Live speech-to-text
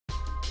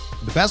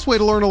The best way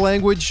to learn a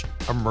language?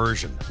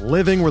 Immersion.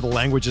 Living where the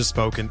language is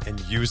spoken and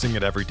using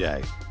it every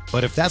day.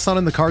 But if that's not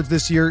in the cards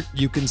this year,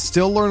 you can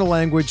still learn a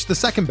language the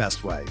second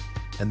best way,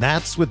 and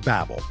that's with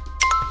Babbel.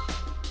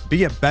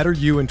 Be a better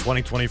you in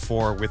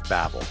 2024 with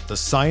Babbel, the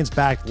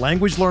science-backed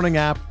language learning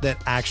app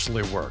that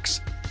actually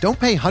works. Don't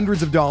pay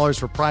hundreds of dollars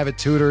for private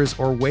tutors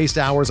or waste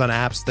hours on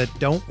apps that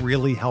don't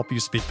really help you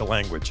speak the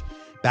language.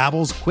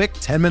 Babbel's quick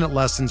 10-minute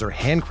lessons are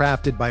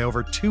handcrafted by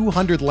over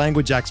 200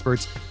 language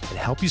experts and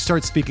help you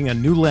start speaking a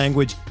new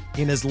language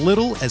in as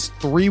little as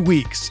 3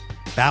 weeks.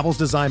 Babbel's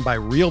designed by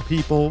real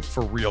people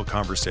for real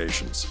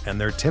conversations,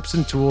 and their tips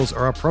and tools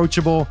are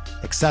approachable,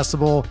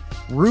 accessible,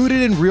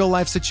 rooted in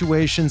real-life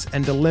situations,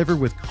 and delivered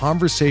with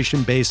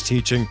conversation-based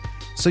teaching,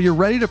 so you're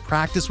ready to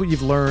practice what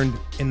you've learned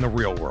in the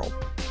real world.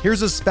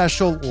 Here's a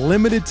special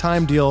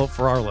limited-time deal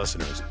for our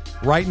listeners.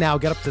 Right now,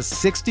 get up to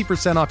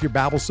 60% off your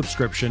Babbel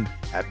subscription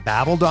at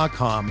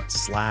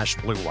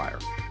babbel.com/Blue Wire.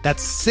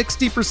 That's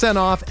 60%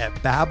 off at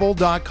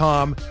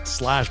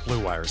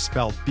babbel.com/Blue Wire,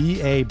 spelled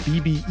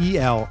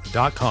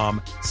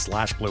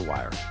BABBEL.com/Blue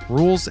Wire.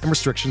 Rules and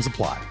restrictions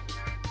apply.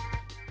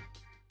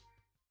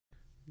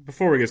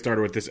 Before we get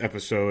started with this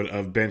episode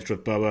of Benched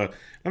with Bubba,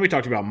 let me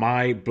talk about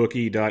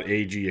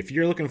mybookie.ag. If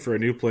you're looking for a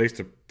new place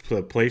to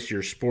place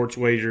your sports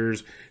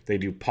wagers, they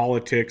do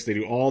politics, they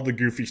do all the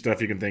goofy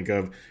stuff you can think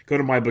of, go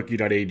to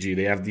mybookie.ag.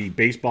 They have the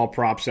baseball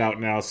props out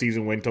now,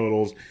 season win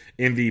totals,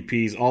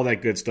 MVPs, all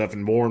that good stuff,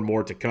 and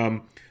more to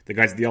come. The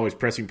guys at the Always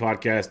Pressing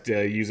podcast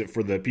use it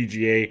for the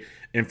PGA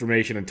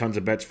information and tons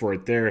of bets for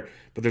it there.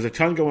 But there's a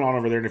ton going on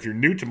over there, and if you're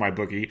new to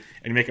MyBookie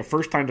and you make a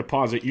first-time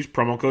deposit, use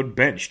promo code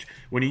BENCHED.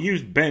 When you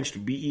use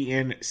BENCHED,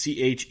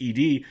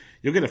 BENCHED,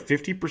 you'll get a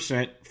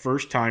 50%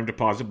 first-time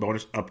deposit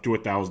bonus up to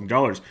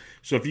 $1,000.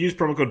 So if you use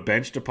promo code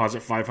BENCHED,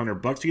 deposit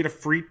 $500, you get a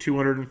free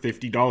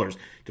 $250.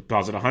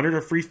 Deposit $100,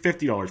 a free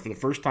 $50 for the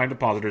first-time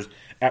depositors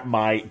at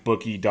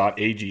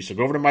mybookie.ag. So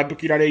go over to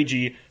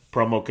mybookie.ag,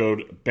 promo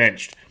code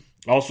BENCHED.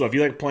 Also, if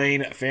you like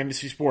playing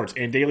fantasy sports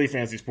and daily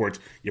fantasy sports,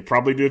 you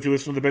probably do if you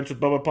listen to the Bench with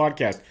Bubba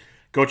podcast,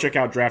 go check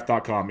out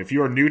draft.com. If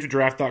you are new to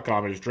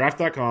draft.com, it is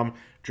draft.com.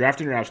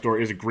 Draft in your app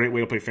store is a great way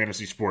to play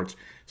fantasy sports.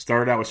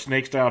 Started out with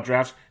snake-style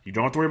drafts. You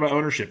don't have to worry about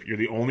ownership. You're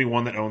the only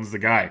one that owns the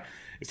guy.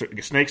 It's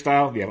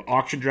snake-style. They have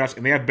auction drafts,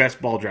 and they have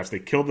best ball drafts. They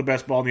killed the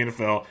best ball in the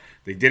NFL.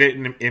 They did it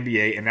in the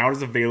NBA, and now it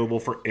is available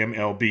for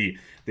MLB.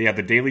 They have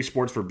the daily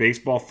sports for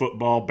baseball,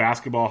 football,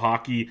 basketball,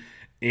 hockey,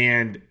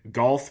 and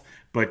golf.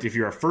 But if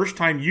you're a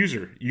first-time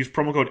user, use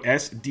promo code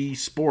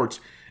SDSports,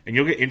 and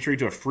you'll get entry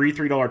to a free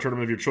 $3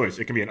 tournament of your choice.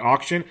 It can be an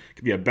auction, it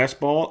can be a best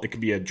ball, it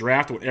can be a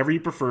draft, whatever you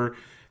prefer,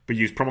 but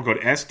use promo code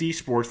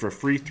SDSports for a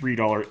free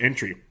 $3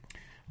 entry.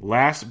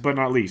 Last but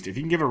not least, if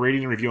you can give a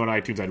rating and review on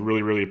iTunes, I'd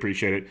really, really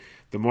appreciate it.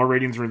 The more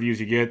ratings and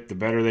reviews you get, the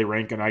better they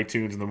rank on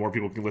iTunes, and the more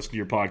people can listen to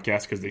your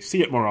podcast because they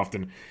see it more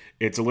often.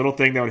 It's a little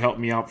thing that would help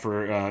me out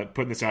for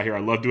putting this out here. I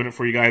love doing it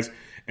for you guys,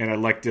 and I'd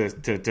like to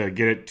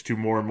get it to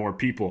more and more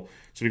people.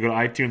 So if you go to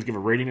iTunes, give a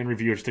rating and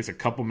review. It just takes a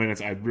couple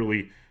minutes. I'd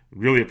really,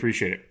 really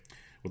appreciate it.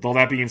 With all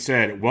that being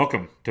said,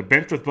 welcome to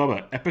Benched with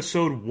Bubba,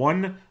 episode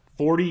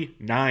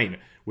 149,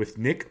 with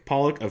Nick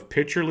Pollack of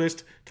Pitcher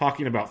List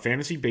talking about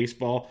fantasy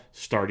baseball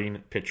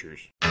starting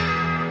pitchers.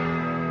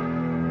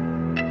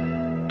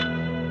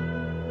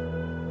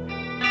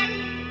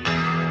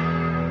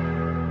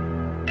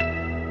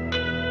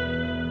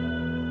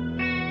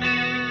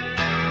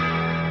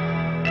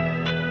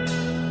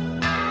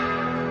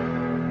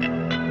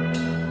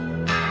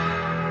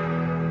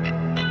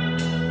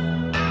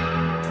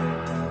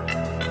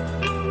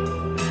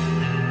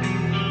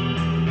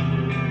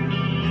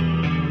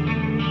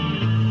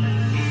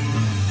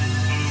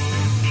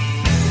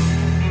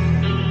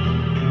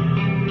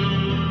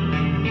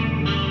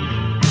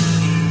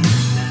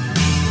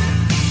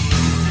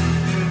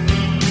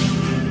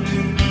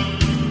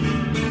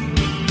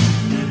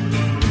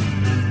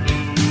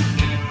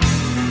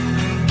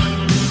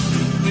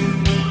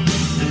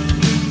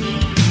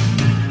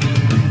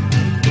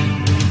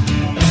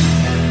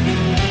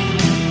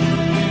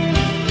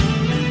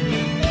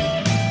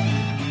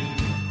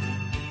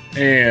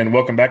 And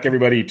welcome back,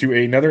 everybody, to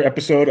another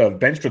episode of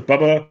Benched with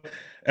Bubba,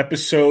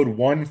 episode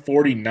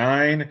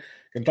 149. Going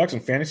to talk some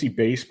fantasy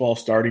baseball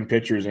starting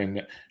pitchers,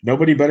 and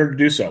nobody better to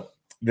do so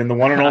than the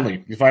one and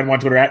only. You find him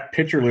on Twitter at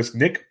Pitcher List.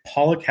 Nick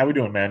Pollack, how we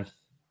doing, man?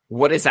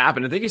 What is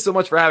happening? Thank you so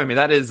much for having me.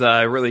 That is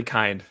really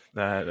kind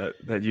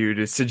that you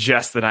to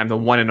suggest that I'm the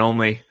one and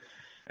only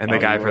and the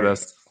guy for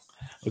this.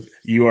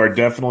 You are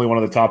definitely one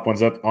of the top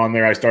ones up on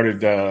there. I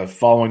started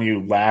following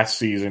you last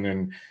season,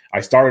 and I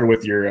started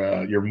with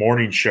your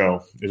morning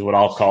show is what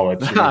I'll call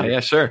it. Yeah,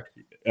 sure.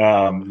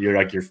 You're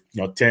like your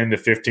 10 to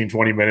 15,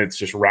 20 minutes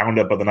just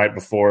roundup of the night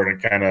before, and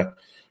it kind of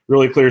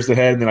really clears the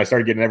head. And then I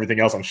started getting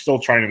everything else. I'm still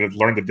trying to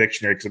learn the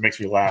dictionary because it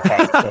makes me laugh.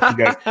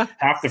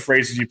 Half the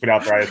phrases you put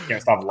out there, I just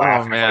can't stop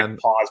laughing. Oh, man. Like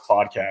pause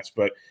podcast,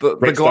 but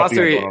the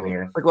glossary,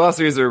 the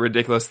glossary is a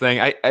ridiculous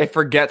thing. I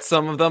forget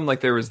some of them.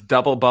 Like there was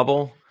double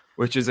bubble.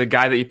 which is a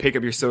guy that you pick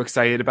up, you're so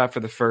excited about for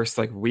the first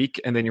like week,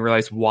 and then you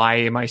realize, why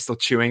am I still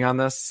chewing on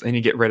this? And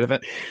you get rid of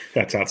it.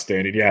 That's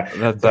outstanding. Yeah,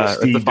 that's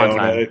the fun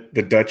time.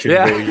 The Dutch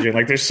invasion.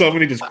 Like, there's so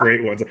many just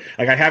great ones.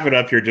 Like, I have it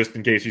up here just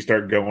in case you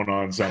start going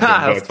on something.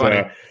 That's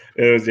funny.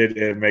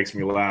 It makes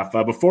me laugh.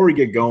 Before we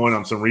get going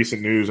on some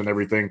recent news and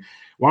everything,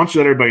 why don't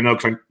you let everybody know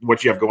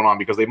what you have going on,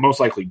 because they most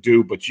likely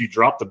do, but you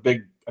dropped a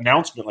big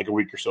announcement like a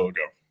week or so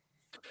ago.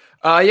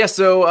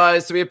 So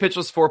we have Pitch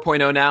List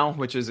 4.0 now,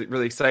 which is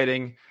really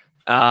exciting.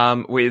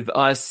 With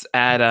us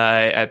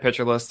at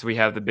Pitcher List, we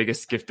have the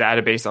biggest gift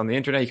database on the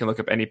internet. You can look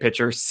up any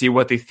pitcher, see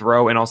what they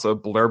throw, and also a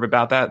blurb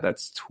about that.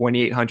 That's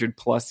 2,800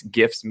 plus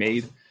gifts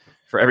made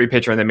for every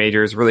pitcher in the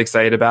majors. Really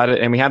excited about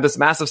it. And we have this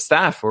massive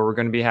staff where we're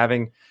going to be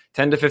having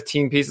 10 to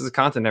 15 pieces of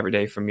content every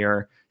day, from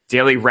your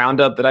daily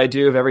roundup that I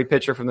do of every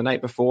pitcher from the night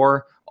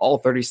before, all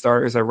 30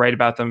 starters. I write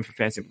about them for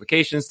fantasy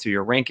implications, to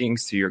your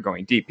rankings, to your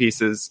going deep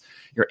pieces,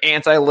 your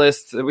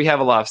anti-list. We have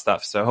a lot of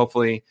stuff. So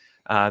hopefully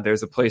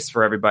there's a place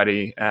for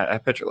everybody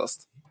at Pitcher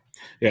List.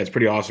 Yeah, it's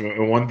pretty awesome.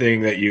 And one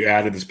thing that you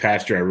added this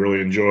past year I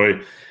really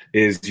enjoy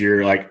is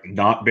your like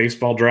not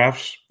baseball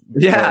drafts.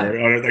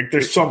 Yeah. Like,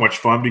 they're so much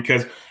fun,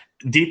 because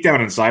deep down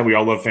inside, we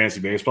all love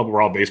fantasy baseball, but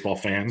we're all baseball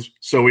fans.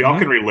 So we all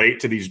can relate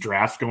to these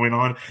drafts going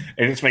on.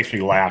 And it just makes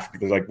me laugh,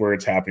 because like where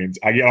it's happening,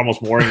 I get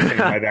almost more entertained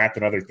by that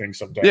than other things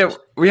sometimes. Yeah,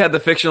 we had the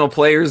fictional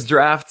players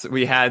draft.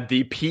 We had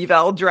the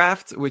P-Val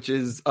draft, which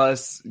is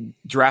us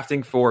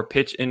drafting for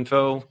pitch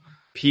info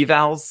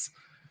P-Vals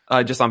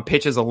just on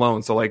pitches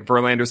alone. So like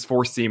Verlander's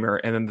four-seamer,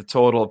 and then the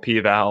total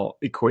P-Val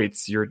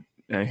equates your,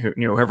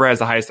 whoever has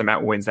the highest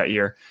amount wins that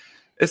year.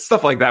 It's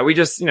stuff like that. We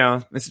just,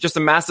 it's just a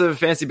massive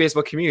fantasy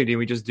baseball community.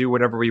 We just do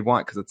whatever we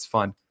want because it's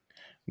fun.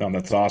 No,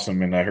 that's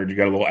awesome. And I heard you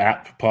got a little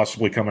app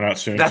possibly coming out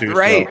soon. That's too.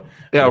 right. So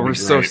yeah, we're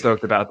so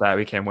stoked about that.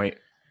 We can't wait.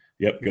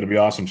 Yep, going to be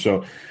awesome.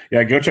 So,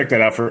 yeah, go check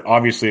that out. For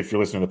obviously, if you're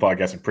listening to the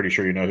podcast, I'm pretty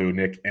sure you know who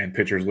Nick and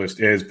Pitcher's List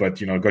is. But,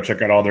 go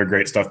check out all their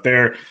great stuff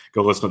there.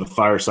 Go listen to the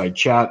Fireside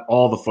Chat,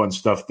 all the fun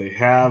stuff they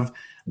have.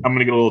 I'm going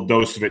to get a little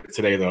dose of it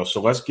today, though.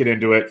 So let's get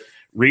into it.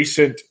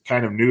 Recent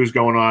kind of news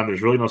going on.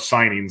 There's really no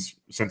signings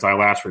since I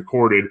last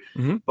recorded,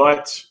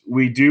 but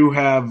we do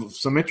have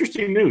some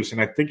interesting news. And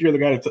I think you're the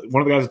guy,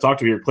 one of the guys to talk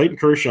to here, Clayton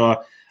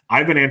Kershaw.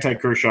 I've been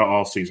anti-Kershaw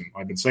all season.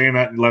 I've been saying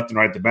that left and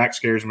right. The back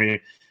scares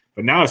me,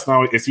 but now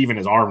it's even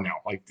his arm now.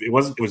 Like it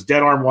was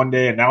dead arm one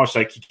day, and now it's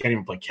like he can't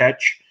even play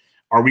catch.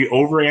 Are we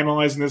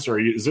overanalyzing this, or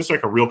is this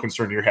like a real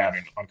concern you're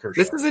having on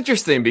Kershaw? This is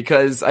interesting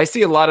because I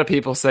see a lot of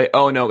people say,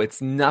 "Oh no,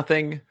 it's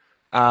nothing."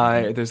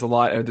 There's a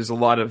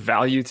lot of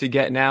value to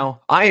get now.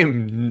 I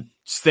am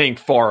staying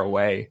far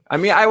away. I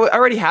mean, I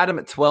already had him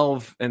at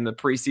 12 in the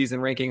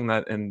preseason ranking,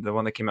 and the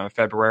one that came out in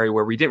February,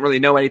 where we didn't really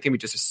know anything. We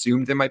just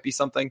assumed there might be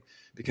something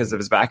because of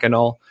his back and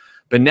all.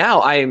 But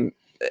now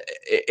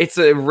it's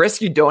a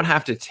risk you don't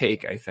have to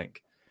take, I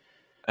think.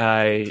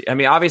 I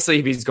mean, obviously,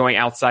 if he's going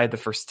outside the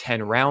first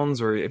 10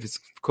 rounds, or if it's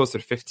closer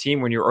to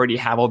 15, when you already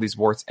have all these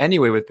warts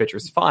anyway with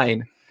pitchers,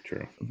 fine.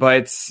 True.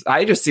 But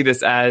I just see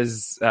this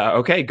as,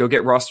 okay, go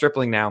get Ross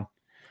Stripling now.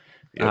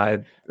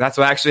 Yep. That's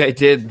what actually I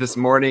did this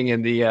morning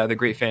in the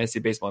Great Fantasy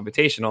Baseball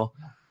Invitational,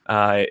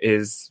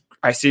 is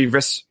I see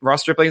Ross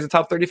Stripling as a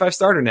top 35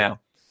 starter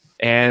now.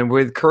 And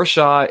with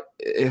Kershaw,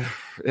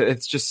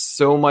 it's just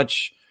so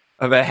much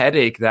of a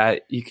headache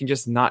that you can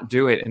just not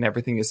do it and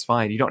everything is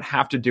fine. You don't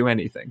have to do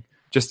anything.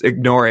 Just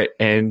ignore it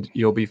and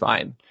you'll be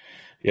fine.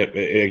 Yep.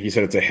 Like you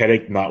said, it's a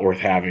headache not worth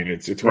having.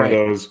 It's one of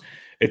those.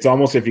 It's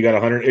almost if you got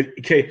 100.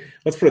 Okay,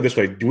 let's put it this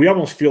way: do we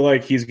almost feel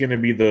like he's going to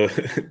be the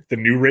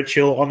new Rich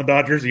Hill on the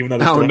Dodgers? Even though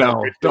don't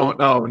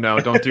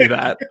do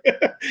that.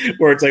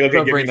 Where it's like,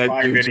 okay, give me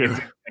 5 innings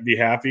and be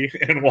happy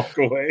and walk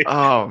away.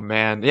 Oh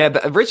man, yeah,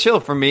 Rich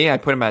Hill for me, I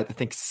put him at I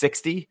think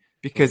 60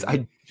 because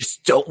I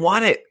just don't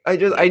want it. I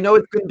know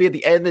it's going to be at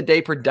the end of the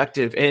day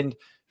productive. And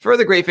for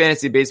the Great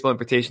Fantasy Baseball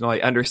Invitational, I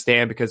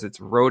understand because it's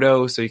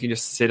roto, so you can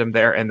just sit him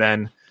there and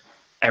then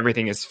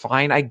everything is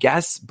fine, I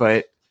guess,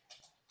 but.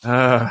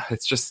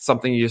 It's just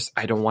something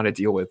I don't want to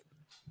deal with.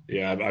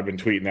 Yeah, I've been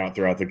tweeting out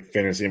throughout the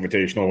Fantasy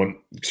Invitational when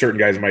certain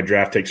guys in my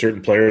draft take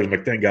certain players. I'm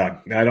like, thank God.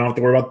 I don't have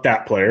to worry about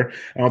that player.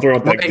 I don't have to worry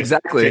about that.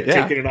 Exactly.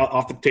 Taking it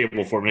off the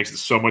table for makes it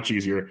so much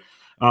easier.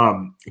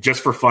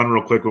 Just for fun,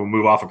 real quick, we'll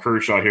move off of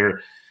Kershaw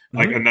here.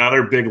 Like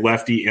another big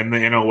lefty in the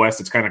NL West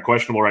that's kind of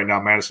questionable right now,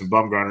 Madison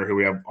Bumgarner, who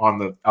we have on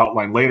the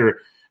outline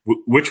later.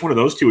 Which one of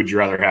those two would you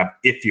rather have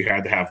if you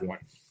had to have one?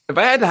 If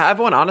I had to have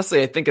one,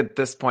 honestly, I think at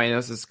this point,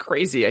 this is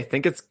crazy. I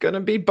think it's going to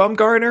be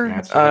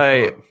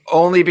Bumgarner.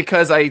 Only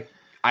because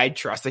I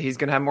trust that he's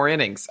going to have more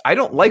innings. I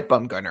don't like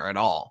Bumgarner at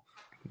all.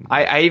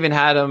 I even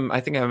had him, I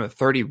think I have him at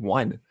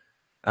 31.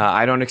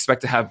 I don't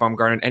expect to have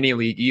Bumgarner in any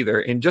league either.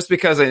 And just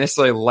because I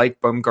necessarily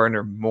like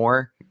Bumgarner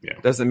more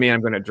doesn't mean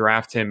I'm going to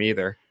draft him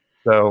either.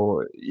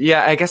 So,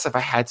 yeah, I guess if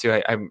I had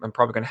to, I'm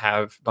probably going to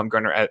have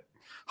Bumgarner at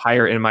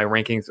higher in my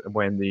rankings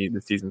when the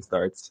season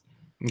starts.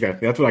 Okay,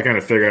 that's what I kind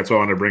of figured. That's why I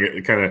wanted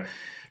to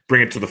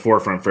bring it to the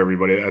forefront for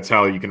everybody. That's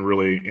how you can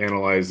really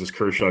analyze this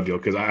Kershaw deal,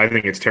 because I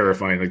think it's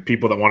terrifying. Like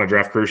people that want to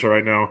draft Kershaw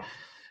right now,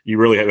 you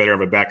really better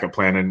have a backup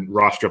plan, and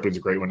Ross Stripling's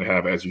a great one to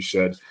have, as you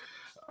said.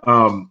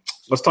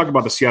 Let's talk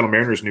about the Seattle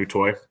Mariners' new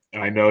toy.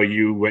 I know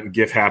you went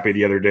gift happy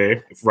the other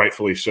day,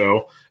 rightfully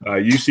so.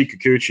 UC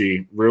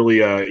Kikuchi really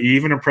he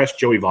even impressed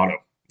Joey Votto.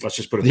 Let's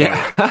just put it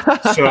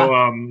that way.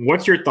 So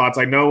what's your thoughts?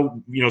 I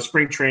know,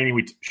 spring training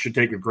we should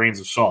take with grains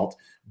of salt,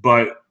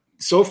 but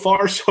so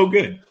far, so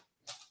good.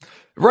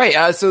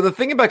 Right. So the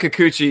thing about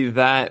Kikuchi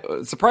that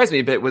surprised me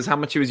a bit was how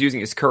much he was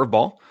using his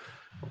curveball.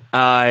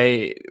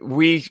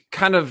 We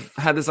kind of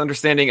had this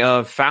understanding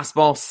of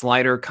fastball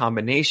slider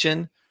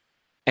combination,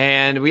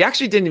 and we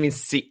actually didn't even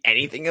see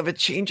anything of a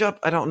changeup.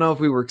 I don't know if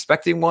we were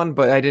expecting one,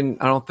 but I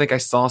don't think I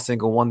saw a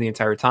single one the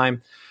entire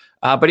time.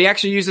 But he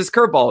actually uses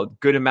curveball a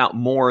good amount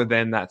more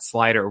than that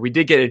slider. We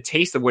did get a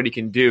taste of what he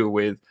can do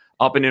with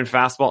up and in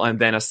fastball and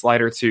then a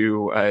slider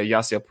to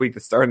Yasiel Puig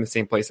that started in the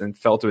same place and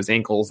fell to his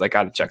ankles. That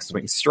got a check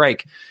swing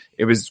strike.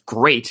 It was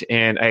great,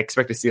 and I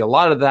expect to see a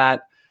lot of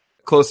that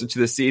closer to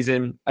the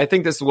season. I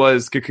think this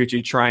was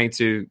Kikuchi trying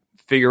to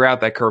figure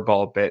out that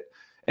curveball a bit,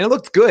 and it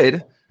looked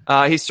good.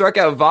 He struck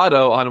out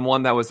Votto on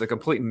one that was a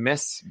complete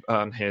miss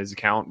on his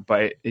account,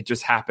 but it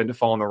just happened to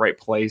fall in the right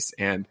place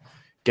and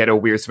get a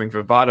weird swing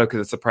for Votto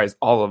because it surprised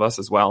all of us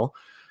as well.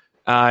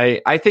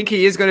 I think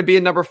he is going to be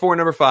a number 4,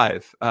 number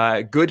 5.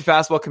 Good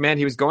fastball command.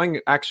 He was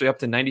going actually up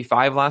to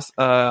 95 last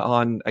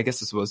on, I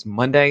guess this was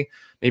Monday.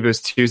 Maybe it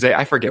was Tuesday.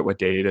 I forget what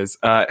day it is.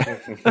 But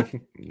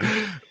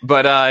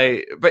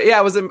yeah,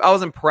 I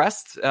was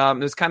impressed. It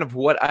was kind of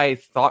what I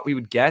thought we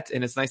would get,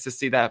 and it's nice to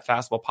see that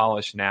fastball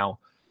polish now.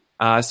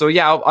 So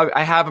yeah,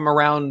 I have him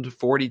around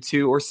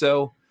 42 or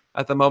so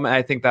at the moment.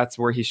 I think that's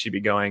where he should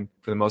be going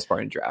for the most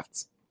part in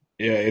drafts.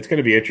 Yeah, it's going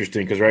to be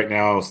interesting because right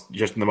now,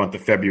 just in the month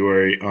of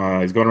February,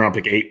 he's going around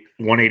pick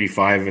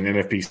 185 in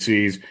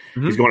NFBCs.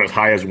 Mm-hmm. He's going as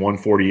high as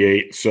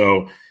 148.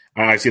 So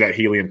I see that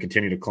helium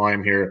continue to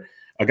climb here.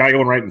 A guy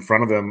going right in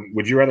front of them,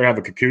 would you rather have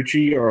a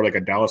Kikuchi or like a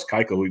Dallas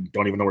Keuchel who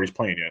don't even know where he's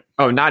playing yet?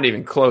 Oh, not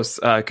even close.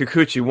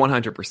 Kikuchi,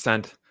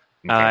 100%.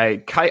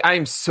 Okay. I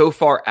am so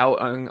far out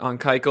on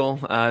Keuchel.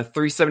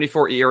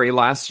 3.74 ERA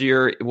last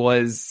year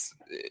was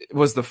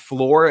the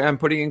floor, I'm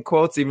putting in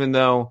quotes, even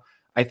though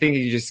I think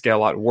he just get a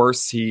lot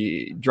worse.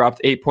 He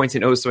dropped 8 points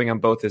in O-swing on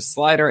both his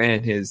slider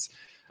and his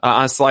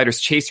on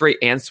slider's chase rate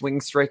and swing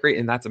strike rate,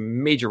 and that's a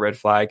major red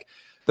flag.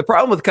 The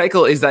problem with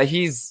Keuchel is that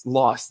he's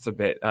lost a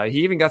bit.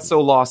 He even got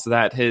so lost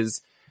that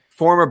his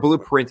former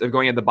blueprint of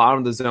going at the bottom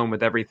of the zone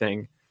with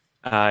everything,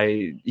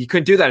 he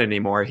couldn't do that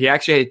anymore. He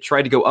actually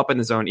tried to go up in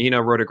the zone. Eno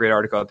wrote a great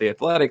article at The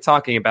Athletic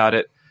talking about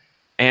it,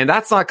 and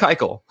that's not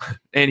Keuchel.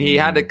 And he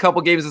had a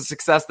couple games of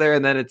success there,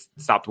 and then it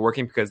stopped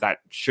working because that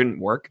shouldn't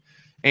work.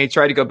 And he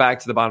tried to go back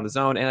to the bottom of the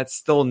zone, and it's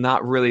still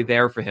not really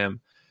there for him.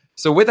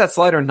 So with that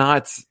slider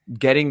not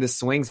getting the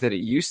swings that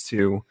it used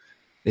to,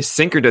 his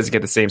sinker doesn't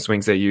get the same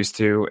swings that it used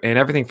to, and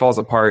everything falls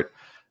apart.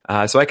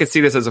 So I could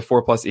see this as a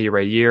 4+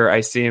 ERA year. I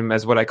see him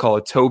as what I call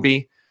a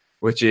Toby,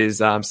 which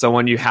is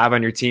someone you have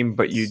on your team,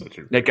 but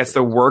that gets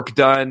the work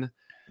done,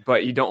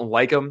 but you don't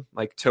like him,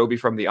 like Toby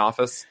from The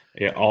Office.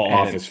 Yeah,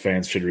 Office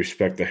fans should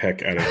respect the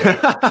heck out of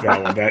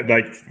that one.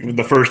 Like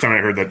the first time I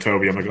heard that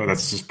Toby, I'm like, oh,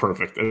 that's just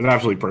perfect. It's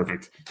absolutely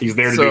perfect. He's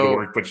there to do the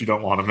work, but you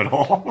don't want him at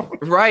all.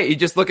 Right. You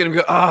just look at him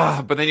and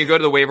go, but then you go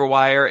to the waiver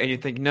wire and you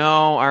think, no,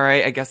 all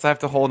right, I guess I have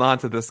to hold on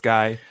to this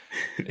guy.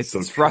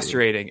 It's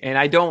frustrating. And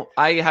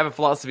I have a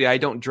philosophy. I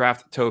don't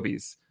draft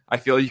Tobys. I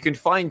feel you can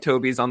find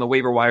Tobys on the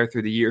waiver wire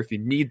through the year if you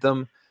need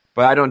them,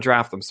 but I don't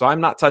draft them. So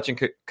I'm not touching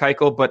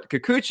Keuchel, but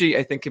Kikuchi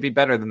I think could be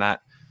better than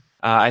that.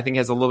 I think he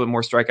has a little bit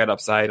more strikeout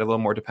upside, a little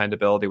more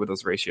dependability with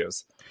those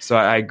ratios. So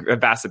I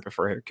vastly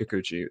prefer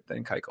Kikuchi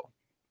than Keuchel.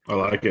 I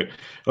like it.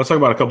 Let's talk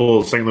about a couple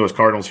of St. Louis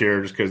Cardinals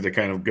here just because they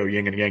kind of go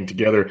yin and yang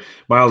together.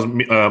 Miles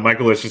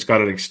Mikolas just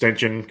got an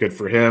extension. Good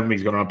for him.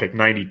 He's going to pick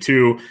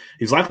 92.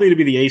 He's likely to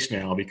be the ace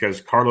now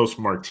because Carlos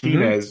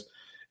Martinez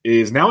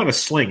is now in a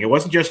sling. It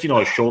wasn't just,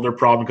 a shoulder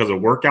problem because of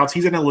workouts.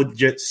 He's in a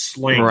legit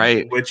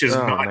sling, which is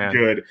not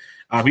good.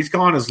 He's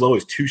gone as low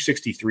as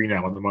 263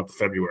 now in the month of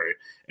February.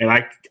 And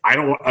I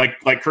don't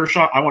like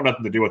Kershaw. I want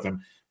nothing to do with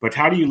him. But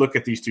how do you look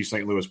at these two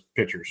St. Louis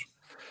pitchers?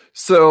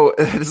 So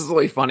this is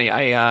really funny.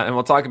 And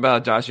we'll talk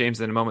about Josh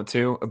James in a moment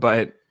too.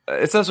 But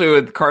essentially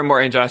with Carter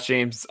Moore and Josh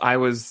James, I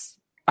was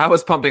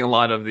pumping a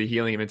lot of the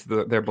helium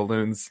into their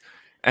balloons.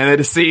 And then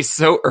to see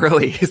so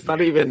early, it's not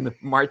even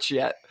March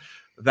yet,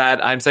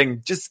 that I'm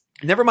saying, just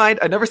never mind.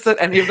 I never said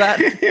any of that.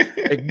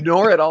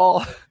 Ignore it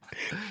all.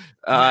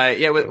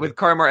 With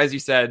Carter Moore, as you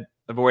said,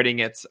 avoiding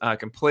it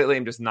completely.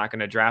 I'm just not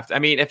going to draft. I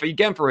mean, if you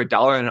get him for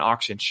 $1 in an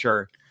auction,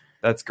 sure,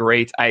 that's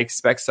great. I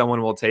expect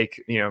someone will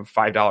take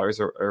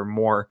 $5 or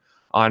more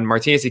on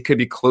Martinez. He could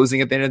be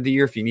closing at the end of the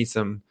year if you need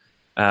some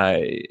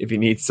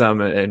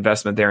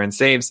investment there in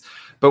saves.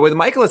 But with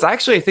Mikolas,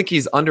 I think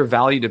he's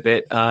undervalued a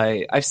bit.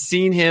 I've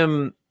seen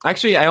him.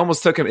 Actually, I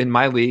almost took him in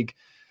my league,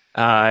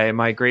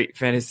 my great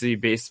fantasy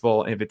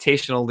baseball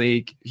invitational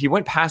league. He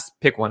went past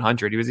pick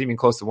 100. He was even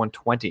close to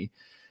 120.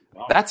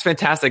 Wow. That's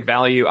fantastic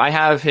value. I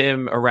have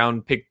him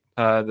around pick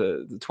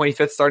the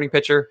 25th starting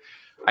pitcher.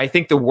 I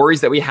think the worries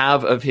that we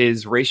have of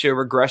his ratio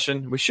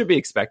regression, which should be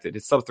expected.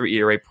 His sub-3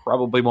 ERA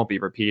probably won't be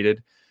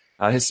repeated.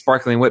 His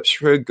sparkling whip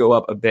should go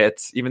up a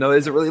bit, even though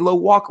there's a really low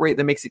walk rate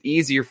that makes it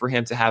easier for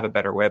him to have a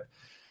better whip.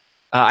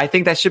 I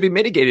think that should be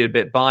mitigated a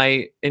bit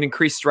by an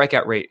increased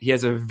strikeout rate. He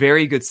has a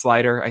very good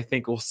slider. I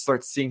think we'll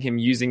start seeing him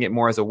using it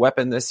more as a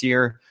weapon this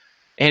year.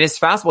 And his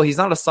fastball, he's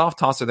not a soft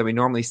tosser that we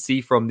normally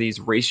see from these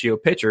ratio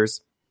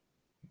pitchers.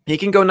 He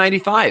can go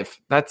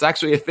 95. That's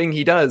actually a thing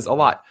he does a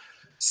lot.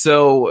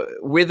 So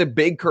with a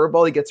big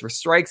curveball, he gets for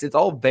strikes. It's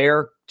all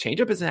there.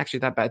 Changeup isn't actually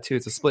that bad too.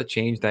 It's a split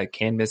change that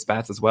can miss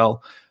bats as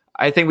well.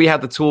 I think we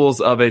have the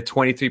tools of a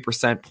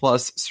 23%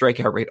 plus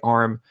strikeout rate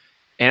arm.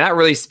 And that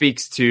really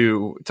speaks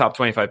to top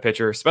 25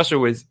 pitcher, especially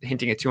with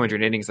hinting at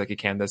 200 innings like he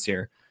can this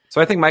year. So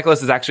I think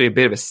Michaelis is actually a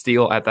bit of a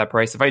steal at that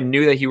price. If I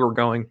knew that he were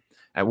going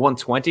at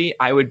 120,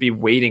 I would be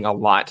waiting a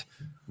lot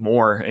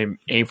more and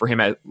aim for him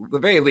at the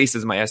very least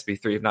as my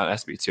SB3, if not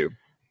SB2.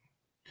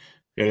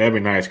 Yeah, that'd be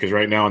nice because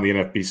right now in the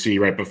NFBC,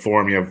 right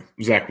before him, you have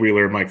Zach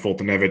Wheeler, Mike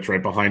Foltynewicz,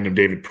 right behind him,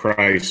 David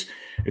Price.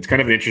 It's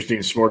kind of an interesting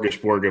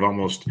smorgasbord of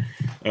almost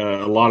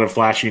a lot of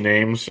flashy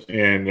names,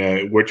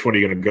 and which one are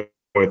you going to go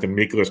with? And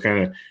Michaelis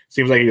kind of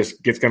seems like he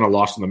just gets kind of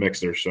lost in the mix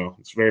there. So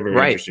it's very, very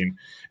interesting.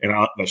 And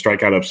the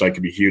strikeout upside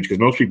could be huge because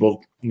most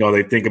people,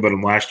 they think about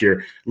him last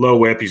year. Low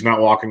whip, he's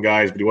not walking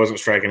guys, but he wasn't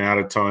striking out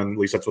a ton. At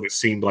least that's what it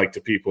seemed like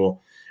to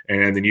people.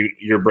 And then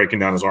you're breaking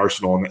down his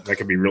arsenal, and that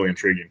could be really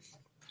intriguing.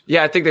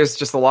 Yeah, I think there's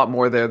just a lot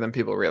more there than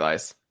people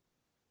realize.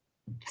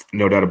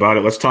 No doubt about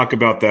it. Let's talk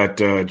about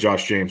that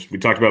Josh James. We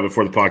talked about it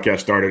before the podcast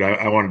started.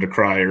 I wanted to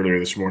cry earlier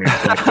this morning.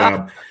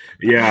 But,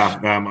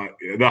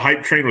 the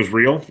hype train was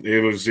real.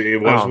 It was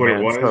what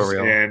it was,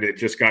 so and it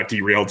just got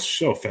derailed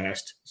so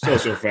fast, so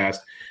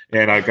fast.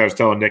 And I was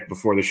telling Nick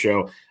before the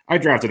show, I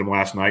drafted him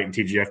last night in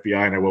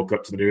TGFBI, and I woke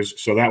up to the news,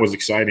 so that was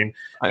exciting.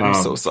 I'm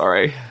so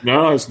sorry.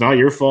 No, it's not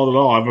your fault at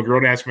all. I'm a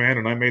grown-ass man,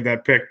 and I made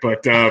that pick.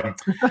 But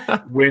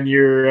when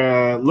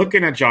you're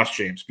looking at Josh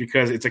James,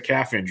 because it's a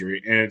calf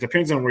injury, and it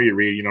depends on where you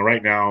read.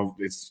 Right now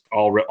it's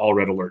all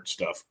red alert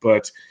stuff.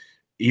 But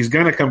he's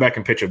going to come back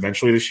and pitch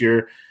eventually this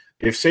year.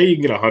 If, say, you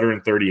can get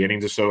 130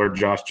 innings or so or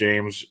Josh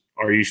James,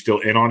 are you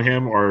still in on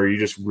him, or are you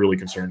just really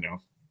concerned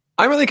now?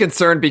 I'm really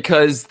concerned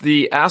because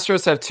the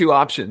Astros have two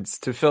options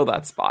to fill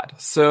that spot.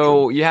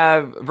 So you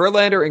have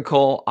Verlander and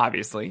Cole,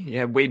 obviously. You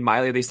have Wade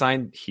Miley they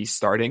signed. He's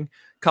starting.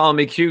 Colin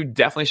McHugh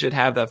definitely should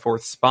have that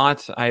fourth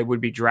spot. I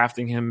would be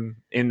drafting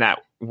him in that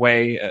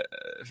way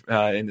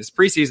in this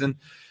preseason.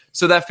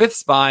 So that fifth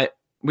spot,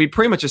 we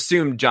pretty much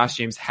assumed Josh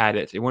James had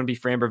it. It wouldn't be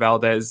Framber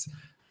Valdez.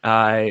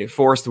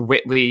 Forrest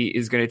Whitley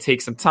is going to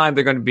take some time.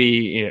 They're going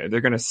to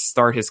they're going to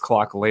start his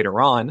clock later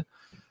on.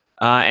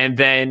 And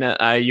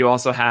then you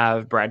also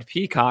have Brad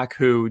Peacock,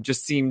 who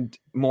just seemed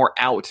more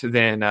out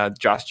than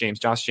Josh James.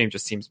 Josh James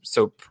just seems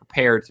so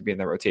prepared to be in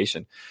the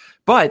rotation.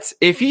 But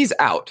if he's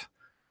out,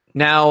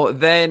 now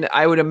then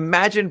I would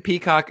imagine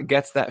Peacock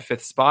gets that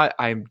fifth spot.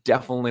 I'm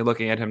definitely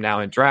looking at him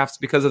now in drafts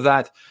because of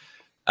that.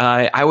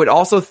 I would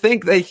also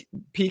think that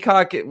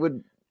Peacock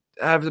would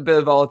have a bit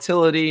of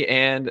volatility,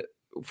 and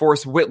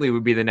Forrest Whitley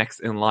would be the next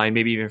in line,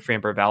 maybe even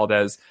Framber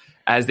Valdez,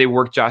 as they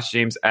work Josh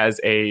James as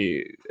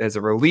a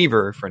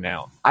reliever for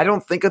now. I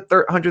don't think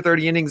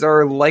 130 innings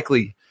are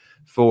likely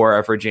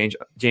for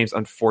James,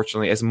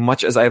 unfortunately, as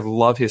much as I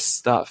love his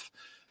stuff.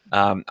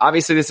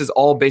 Obviously, this is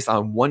all based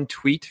on one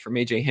tweet from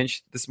AJ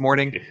Hinch this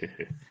morning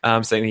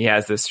saying he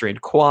has this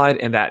strained quad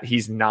and that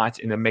he's not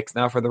in the mix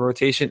now for the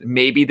rotation.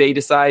 Maybe they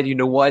decide, you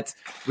know what,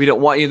 we don't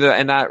want you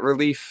in that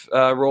relief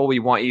role. We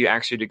want you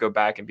actually to go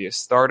back and be a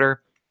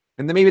starter.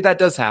 And then maybe that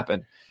does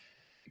happen.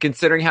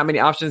 Considering how many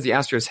options the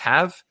Astros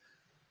have,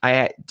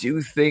 I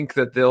do think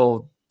that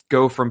they'll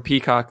go from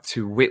Peacock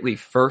to Whitley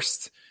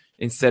first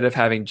instead of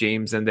having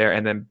James in there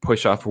and then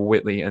push off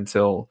Whitley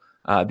until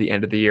the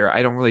end of the year.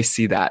 I don't really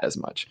see that as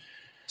much.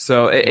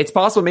 So it's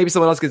possible maybe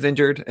someone else gets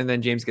injured and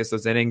then James gets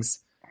those innings,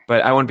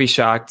 but I wouldn't be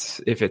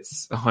shocked if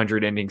it's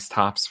 100 innings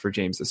tops for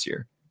James this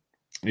year.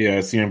 Yeah,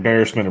 it's the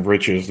embarrassment of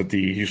riches that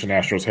the Houston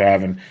Astros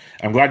have. And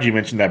I'm glad you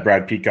mentioned that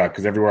Brad Peacock,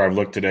 because everywhere I've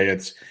looked today,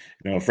 it's,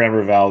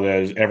 Framber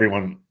Valdez,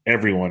 everyone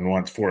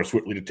wants Forrest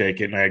Whitley to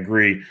take it. And I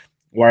agree.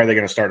 Why are they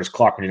going to start his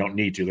clock when you don't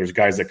need to? There's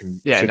guys that can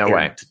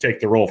to take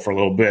the role for a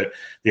little bit.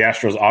 The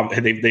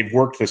Astros, they've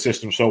worked the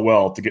system so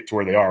well to get to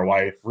where they are.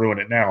 Why ruin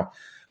it now?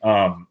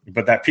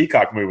 But that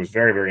Peacock move was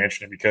very, very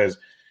interesting because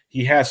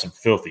he has some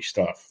filthy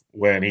stuff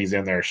when he's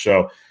in there.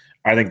 So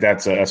I think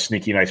that's a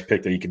sneaky nice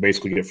pick that you can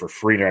basically get for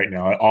free right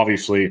now.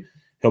 Obviously,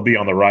 he'll be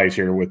on the rise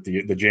here with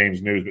the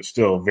James news, but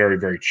still very,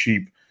 very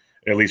cheap,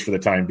 at least for the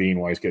time being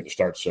while he's getting to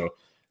start. So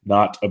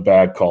not a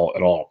bad call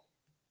at all.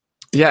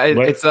 Yeah,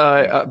 it's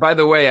by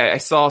the way, I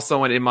saw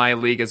someone in my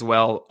league as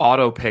well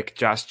auto pick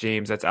Josh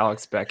James. That's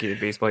Alex Beckey at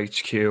Baseball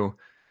HQ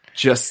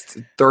just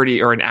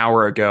 30 or an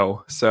hour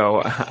ago.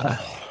 So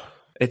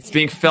it's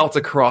being felt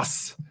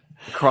across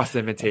the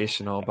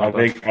Invitational.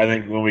 I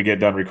think when we get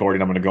done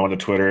recording, I'm going to go into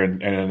Twitter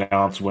and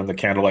announce when the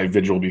candlelight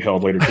vigil will be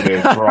held later today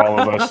for all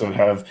of us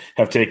that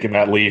have taken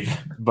that leap.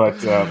 But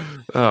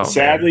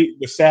sadly,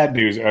 the sad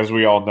news, as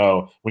we all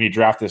know, when you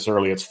draft this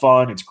early, it's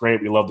fun, it's great,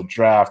 we love the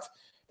draft.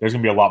 There's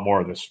going to be a lot more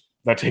of this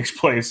that takes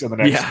place in the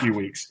next few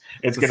weeks.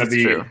 It's going to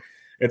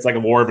be it's like a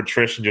war of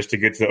attrition just to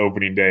get to the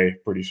opening day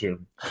pretty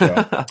soon.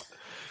 So.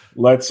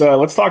 Let's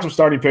talk some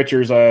starting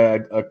pitchers.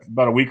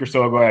 About a week or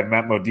so ago, I had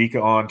Matt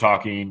Modica on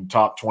talking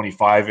top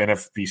 25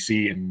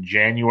 NFBC in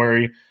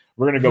January.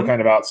 We're going to go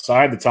kind of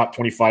outside the top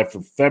 25 for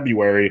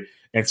February,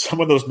 and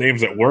some of those names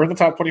that were in the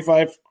top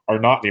 25 are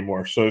not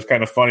anymore. So it's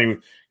kind of funny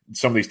with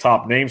some of these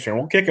top names here.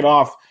 And we'll kick it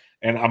off,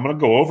 and I'm going to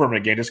go over them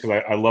again just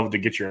because I love to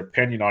get your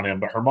opinion on him.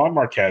 But German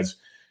Marquez,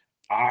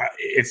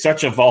 it's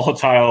such a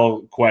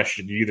volatile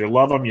question. You either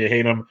love him, you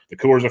hate him, the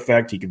Coors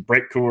effect, he can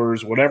break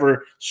Coors,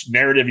 whatever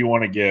narrative you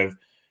want to give.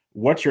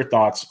 What's your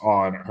thoughts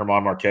on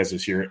German Marquez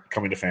this year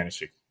coming to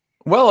fantasy?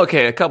 Well,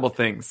 okay, a couple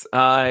things.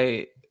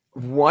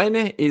 One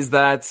is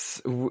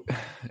that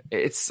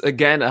it's,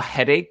 again, a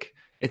headache.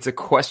 It's a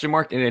question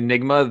mark, an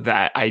enigma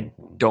that I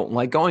don't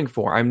like going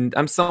for.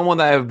 I'm someone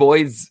that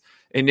avoids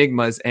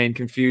enigmas and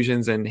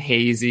confusions and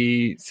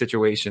hazy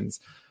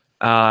situations.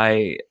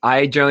 I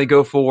generally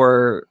go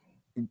for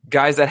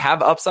guys that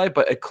have upside,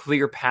 but a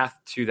clear path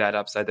to that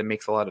upside that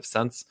makes a lot of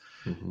sense.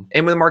 Mm-hmm.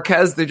 And with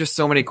Marquez, there's just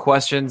so many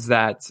questions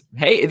that,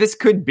 hey, this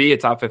could be a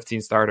top 15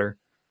 starter.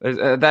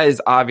 That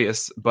is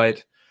obvious,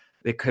 but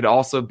it could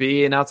also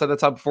be an outside the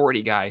top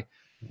 40 guy.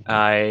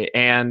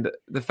 And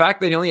the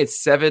fact that he only had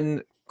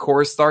 7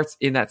 Coors starts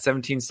in that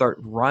 17 start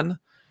run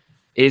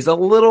is a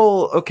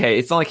little, okay,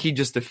 it's not like he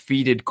just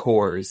defeated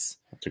Coors.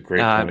 That's a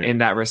great point. In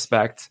that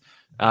respect.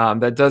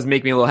 That does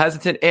make me a little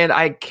hesitant, and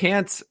I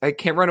can't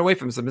run away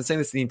from this. I've been saying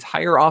this the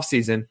entire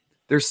offseason.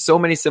 There's so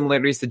many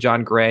similarities to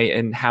Jon Gray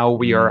and how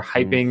we are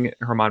hyping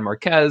German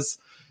Marquez.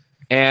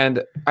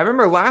 And I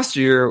remember last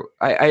year,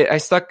 I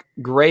stuck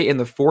Gray in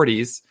the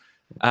 40s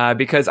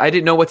because I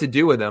didn't know what to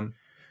do with him.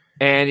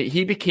 And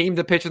he became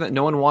the pitcher that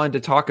no one wanted to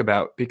talk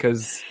about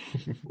because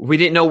we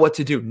didn't know what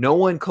to do. No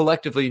one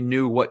collectively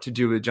knew what to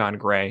do with Jon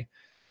Gray.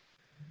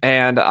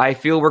 And I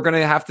feel we're going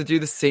to have to do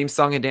the same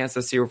song and dance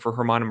this year for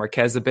German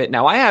Marquez a bit.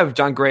 Now, I have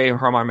Jon Gray and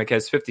German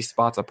Marquez 50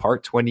 spots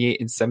apart,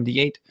 28 and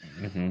 78.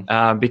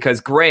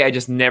 Because Gray, I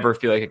just never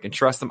feel like I can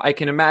trust him. I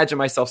can imagine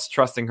myself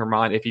trusting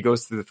German if he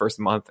goes through the first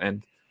month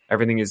and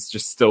everything is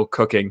just still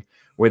cooking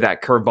with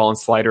that curveball and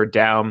slider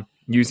down,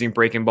 using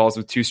breaking balls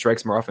with 2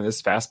 strikes more often,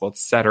 this fastball,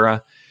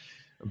 etc.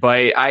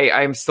 But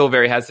I'm still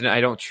very hesitant. I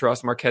don't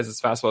trust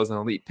Marquez's fastball as an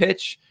elite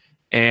pitch,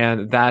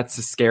 and that's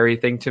a scary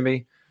thing to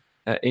me.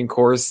 In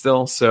Coors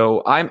still.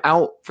 So I'm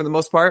out for the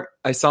most part.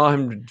 I saw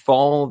him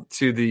fall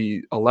to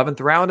the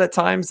 11th round at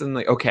times and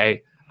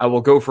okay, I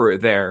will go for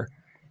it there.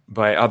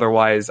 But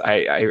otherwise,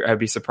 I'd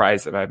be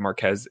surprised if I have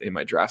Marquez in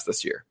my drafts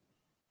this year.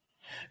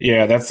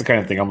 Yeah, that's the kind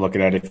of thing I'm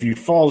looking at. If you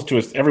fall to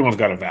us, everyone's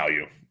got a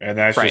value, and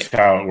that's just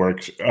how it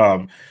works.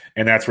 And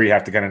that's where you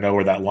have to kind of know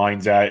where that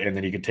line's at, and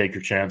then you can take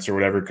your chance or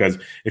whatever. Because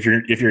if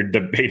you're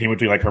debating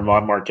between like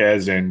German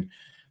Marquez and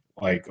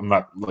I'm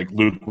not like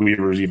Luke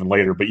Weaver's even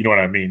later, but you know what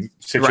I mean.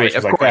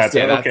 Situations like that.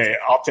 Yeah, okay,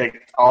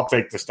 I'll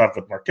take the stuff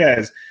with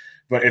Marquez,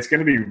 but it's going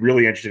to be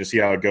really interesting to see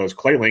how it goes.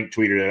 Clay Link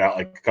tweeted it out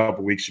like a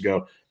couple weeks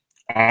ago.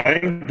 I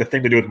think the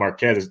thing to do with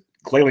Marquez is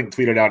Clay Link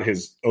tweeted out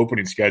his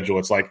opening schedule.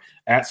 It's like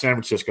at San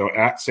Francisco,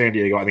 at San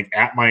Diego, I think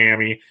at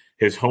Miami.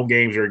 His home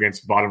games are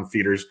against bottom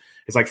feeders.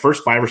 It's like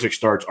first 5 or 6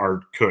 starts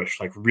are cush,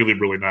 like really,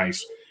 really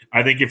nice.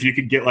 I think if you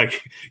could get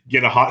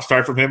a hot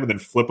start from him and then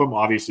flip him,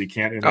 obviously you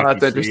can't.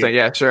 That's interesting.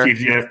 Yeah, sure.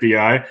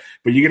 TGFBI,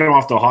 but you get him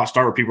off to a hot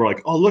start where people are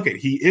like, "Oh, look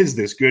he is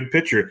this good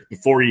pitcher"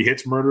 before he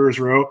hits Murderer's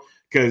Row.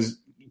 Because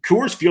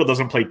Coors Field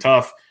doesn't play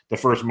tough the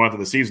first month of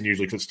the season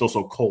usually because it's still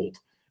so cold,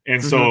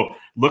 and so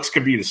looks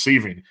can be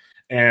deceiving.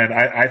 And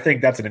I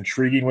think that's an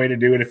intriguing way to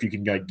do it if you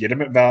can get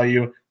him at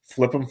value,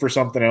 flip him for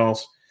something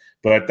else.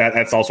 But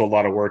that's also a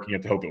lot of work. You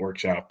have to hope it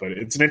works out. But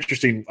it's an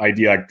interesting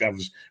idea. I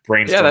was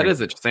brainstorming. Yeah, that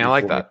is interesting. I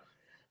like that.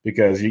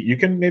 Because you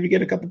can maybe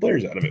get a couple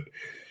players out of it.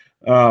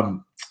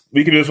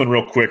 We can do this one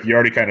real quick. You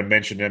already kind of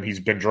mentioned him. He's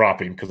been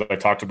dropping because I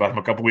talked about him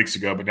a couple weeks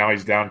ago, but now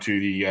he's down to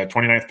the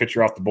 29th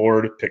pitcher off the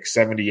board, pick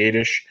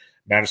 78-ish,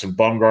 Madison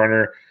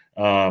Bumgarner.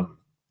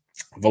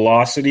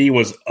 Velocity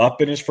was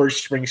up in his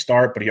first spring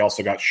start, but he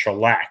also got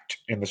shellacked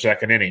in the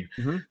second inning.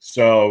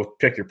 So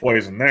pick your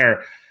poison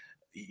there.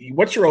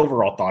 What's your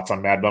overall thoughts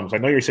on Mad Bums? I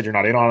know you said you're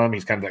not in on him.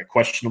 He's kind of that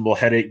questionable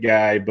headache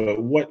guy,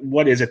 but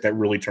what is it that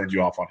really turns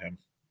you off on him?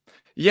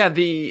 Yeah,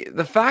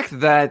 the fact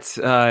that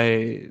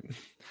there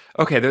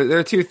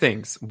are 2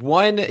 things.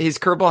 One, his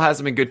curveball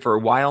hasn't been good for a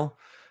while,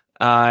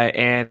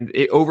 and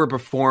it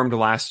overperformed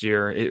last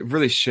year. It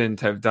really shouldn't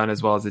have done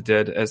as well as it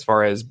did as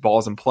far as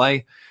balls in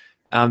play.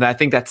 I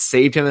think that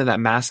saved him and that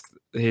masked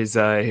his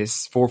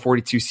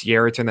 4.42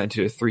 Sierra, turned that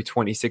into a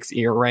 3.26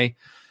 ERA.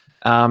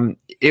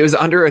 It was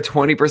under a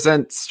 20%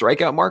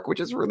 strikeout mark, which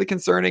is really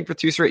concerning for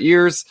 2 straight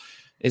years.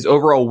 His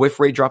overall whiff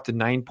rate dropped to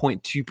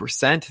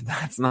 9.2%.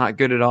 That's not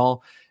good at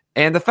all.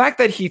 And the fact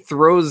that he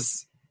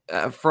throws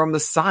from the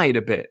side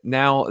a bit.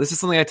 Now, this is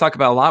something I talk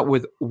about a lot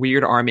with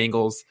weird arm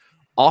angles.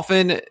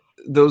 Often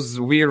those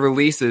weird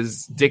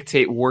releases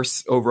dictate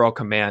worse overall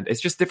command.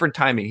 It's just different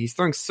timing. He's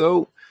throwing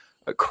so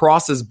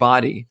across his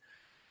body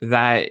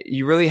that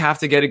you really have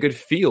to get a good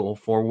feel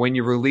for when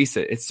you release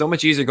it. It's so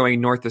much easier going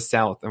north to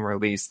south and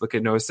release. Look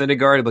at Noah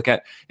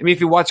Syndergaard. If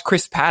you watch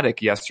Chris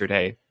Paddock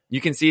yesterday,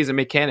 you can see his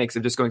mechanics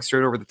of just going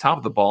straight over the top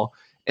of the ball,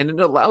 and it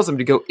allows him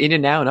to go in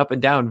and out and up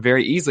and down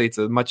very easily. It's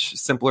a much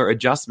simpler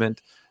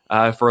adjustment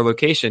for a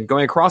location.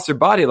 Going across your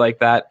body like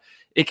that,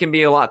 it can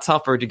be a lot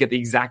tougher to get the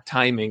exact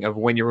timing of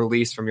when you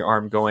release from your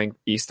arm going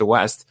east to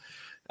west.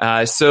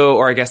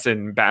 Or I guess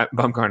in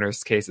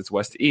Bumgarner's case, it's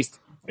west to east.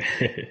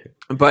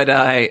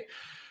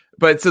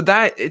 But so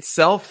that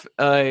itself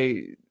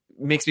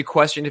makes me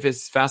question if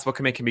his fastball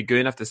command can be good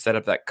enough to set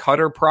up that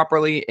cutter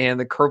properly, and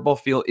the curveball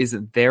feel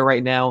isn't there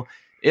right now.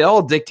 It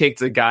all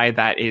dictates a guy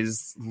that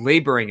is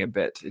laboring a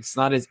bit. It's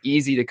not as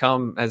easy to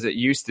come as it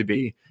used to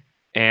be,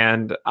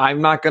 and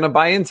I'm not going to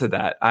buy into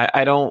that.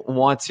 I don't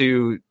want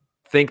to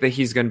think that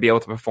he's going to be able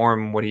to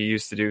perform what he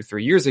used to do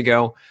 3 years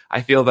ago.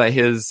 I feel that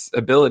his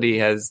ability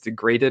has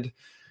degraded,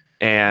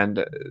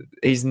 and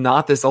he's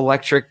not this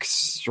electric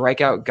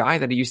strikeout guy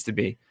that he used to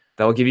be.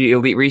 That will give you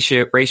elite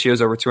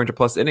ratios over 200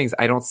 plus innings.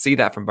 I don't see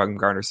that from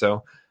Bumgarner.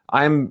 So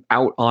I'm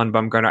out on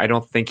Bumgarner. I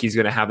don't think he's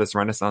going to have this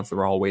renaissance that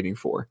we're all waiting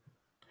for.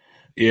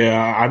 Yeah,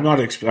 I'm a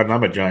Giants fan.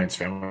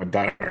 I'm a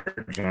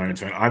diehard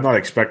Giants fan. I'm not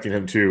expecting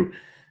him to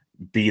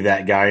be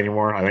that guy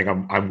anymore. I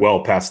think I'm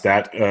well past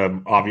that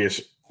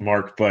obvious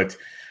mark. But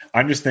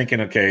I'm just thinking,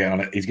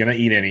 okay, he's going to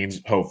eat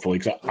innings, hopefully.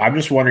 Because I'm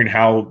just wondering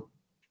how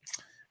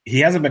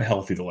he hasn't been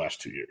healthy the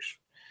last 2 years.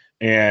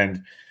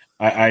 And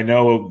I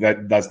know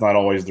that that's not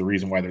always the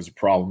reason why there's a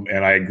problem,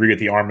 and I agree that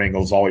the arm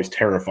angles always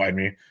terrified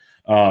me.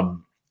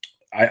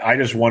 I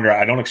just wonder.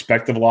 I don't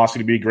expect the velocity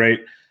to be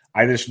great.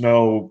 I just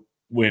know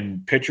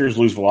when pitchers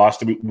lose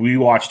velocity, we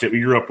watched it.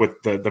 We grew up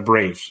with the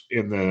Braves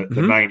in the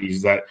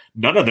 90s that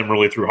none of them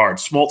really threw hard.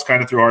 Smoltz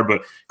kind of threw hard,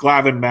 but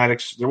Glavine,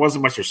 Maddox, there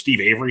wasn't much. Or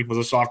Steve Avery was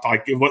a soft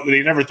type.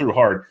 They never threw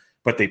hard,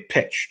 but they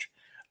pitched.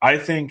 I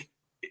think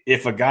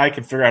if a guy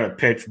can figure out a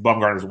pitch,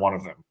 Bumgarner's one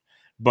of them.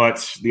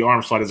 But the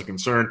arm slide is a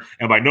concern.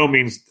 And by no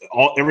means,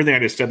 everything I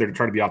just said there to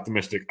try to be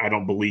optimistic, I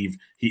don't believe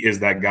he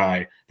is that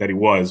guy that he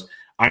was.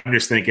 I'm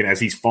just thinking as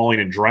he's falling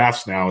in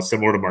drafts now,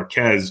 similar to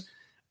Marquez,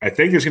 I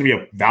think there's going to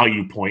be a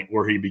value point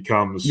where he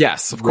becomes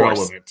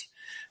relevant.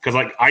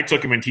 Because I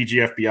took him in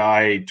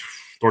TGFBI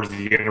towards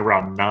the end of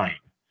round 9.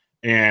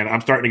 And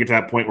I'm starting to get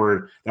to that point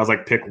where that was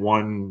like pick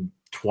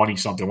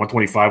 120-something,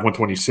 125,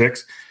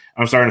 126.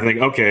 I'm starting to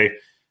think, okay,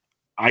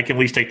 I can at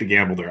least take the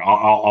gamble there.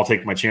 I'll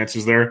take my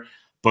chances there.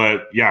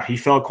 But, yeah, he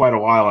fell quite a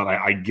while, and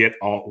I get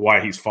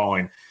why he's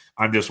falling.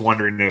 I'm just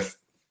wondering if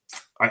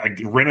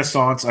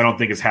renaissance I don't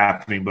think is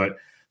happening, but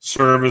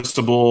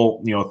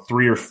serviceable,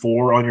 3 or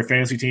 4 on your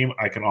fantasy team,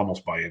 I can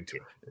almost buy into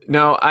it.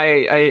 No,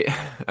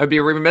 I'd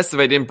be remiss if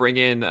I didn't bring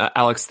in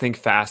Alex Think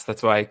Fast.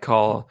 That's why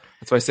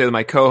I say to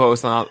my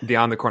co-host on the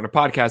On the Corner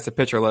podcast, the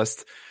Pitcher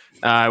List,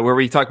 where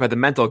we talk about the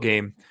mental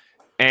game.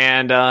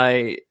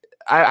 And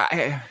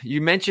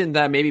you mentioned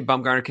that maybe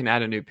Bumgarner can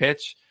add a new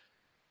pitch.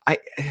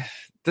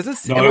 Does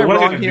this? No, it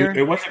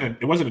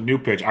wasn't a new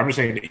pitch. I'm just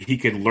saying that he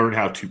could learn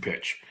how to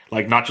pitch,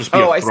 like not just be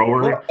a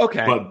thrower,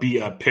 but be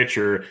a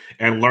pitcher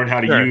and learn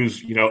how to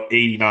use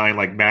 89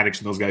 like Maddox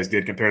and those guys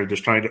did, compared to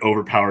just trying to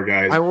overpower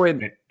guys.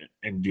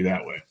 And do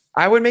that way.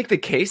 I would make the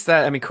case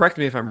that, correct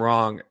me if I'm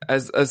wrong,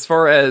 as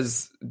far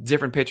as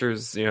different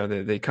pitchers,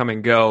 they come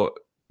and go.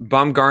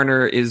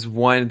 Bumgarner is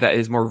one that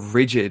is more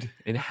rigid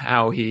in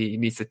how he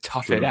needs to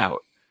tough it out.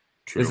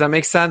 True. Does that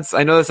make sense?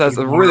 I know this is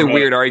a really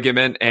weird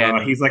argument,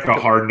 and he's like a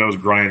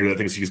hard-nosed grinder that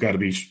thinks he's got to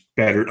be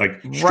better,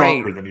 like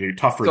stronger than you,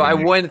 tougher. So I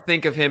wouldn't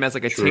think of him as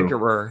like a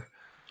tinkerer,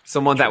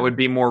 someone that would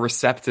be more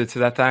receptive to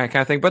that kind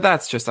of thing. But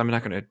that's just, I'm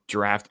not going to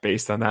draft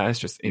based on that. It's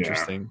just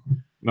interesting. Yeah.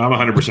 No,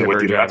 I'm 100%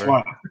 with you. That's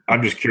why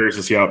I'm just curious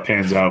to see how it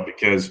pans out,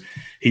 because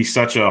he's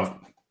such a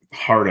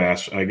hard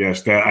ass, I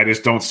guess, that I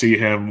just don't see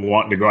him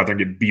wanting to go out there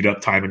and get beat up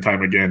time and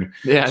time again.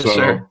 Yeah, so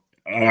sure.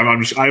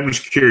 I'm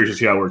just curious to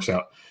see how it works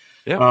out.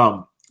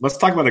 Yeah. Let's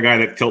talk about a guy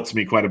that tilts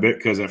me quite a bit,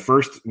 because at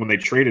first when they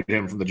traded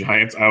him from the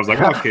Giants, I was like,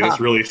 okay, this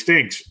really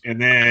stinks.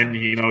 And then,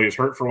 he was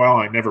hurt for a while.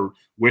 I never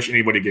wish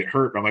anybody to get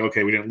hurt. But I'm like,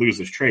 okay, we didn't lose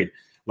this trade.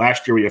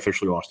 Last year, we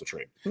officially lost the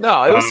trade.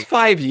 No, it was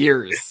 5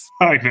 years.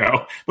 I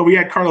know. But we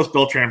had Carlos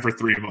Beltran for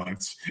 3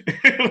 months.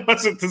 It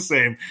wasn't the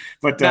same.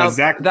 But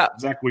Zach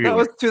Wheeler. That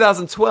was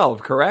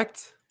 2012,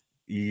 correct?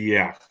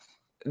 Yeah.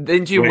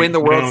 Didn't you win the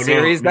World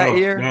Series that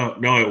year?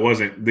 No, it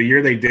wasn't. The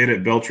year they did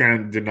it,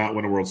 Beltran did not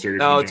win a World Series.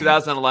 No,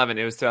 2011.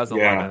 It was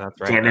 2011. Yeah. That's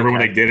right. So I remember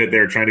when they did it, they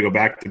were trying to go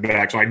back to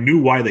back. So I knew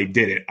why they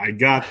did it. I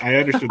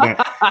understood that,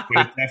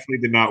 but it definitely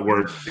did not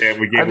work. And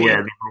we gave away our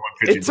number one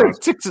pitching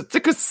prospect. It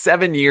took us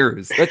 7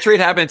 years. That trade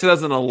happened in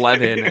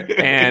 2011,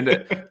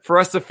 and for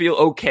us to feel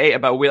okay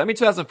about Wheeler.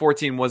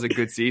 2014 was a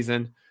good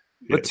season.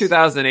 But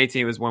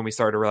 2018 was when we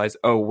started to realize,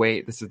 oh,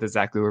 wait, this is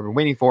exactly what we've been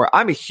waiting for.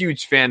 I'm a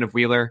huge fan of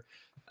Wheeler.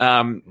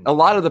 A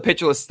lot of the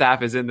Pitcher List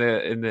staff is in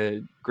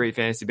the Great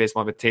Fantasy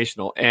Baseball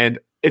Invitational, and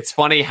it's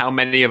funny how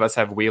many of us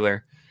have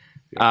Wheeler.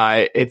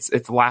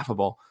 It's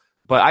laughable,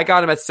 but I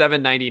got him at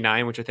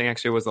 $7.99, which I think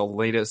actually was the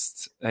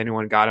latest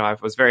anyone got him. I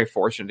was very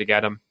fortunate to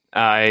get him.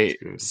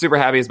 Super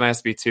happy as my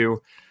SB2.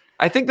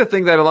 I think the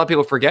thing that a lot of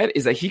people forget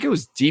is that he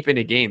goes deep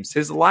into games.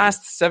 His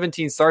last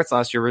 17 starts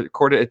last year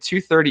recorded a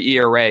 2.30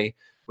 ERA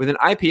with an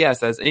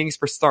IPS as innings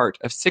per start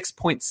of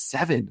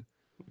 6.7.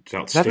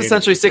 That's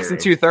essentially 6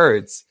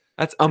 2/3.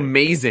 That's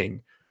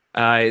amazing.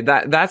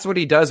 That's what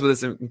he does with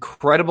this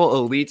incredible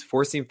elite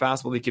four-seam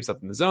fastball that he keeps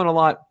up in the zone a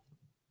lot.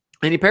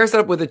 And he pairs that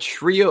up with a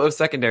trio of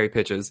secondary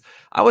pitches.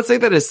 I would say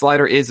that his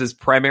slider is his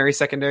primary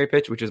secondary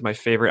pitch, which is my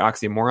favorite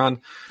oxymoron.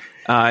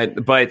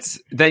 But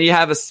then you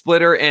have a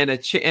splitter and a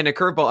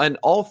curveball, and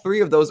all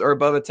three of those are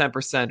above a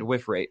 10%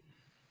 whiff rate,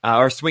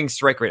 or swing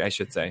strike rate, I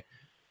should say.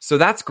 So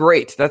that's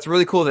great. That's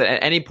really cool that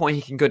at any point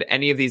he can go to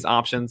any of these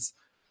options.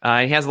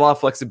 He has a lot of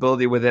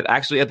flexibility with it.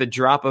 Actually, at the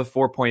drop of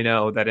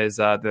 4.0, that is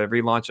the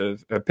relaunch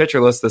of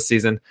Pitcher List this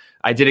season,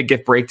 I did a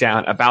GIF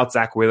breakdown about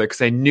Zach Wheeler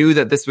because I knew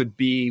that this would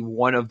be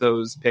one of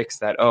those picks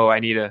that,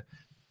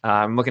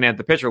 I'm looking at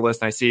the Pitcher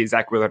List and I see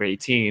Zach Wheeler at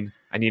 18.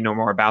 I need to know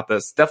more about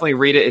this. Definitely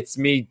read it. It's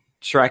me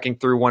tracking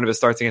through one of his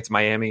starts against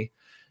Miami.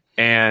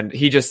 And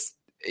you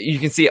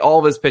can see all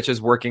of his pitches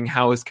working,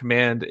 how his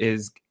command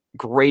is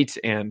great,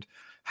 and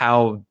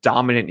how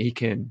dominant he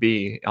can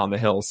be on the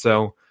hill.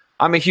 So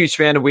I'm a huge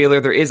fan of Wheeler.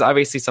 There is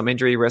obviously some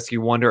injury risk. You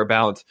wonder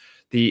about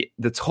the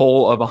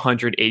toll of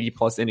 180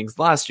 plus innings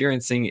last year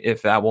and seeing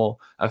if that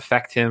will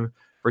affect him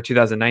for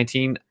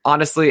 2019.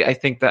 Honestly, I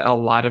think that a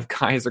lot of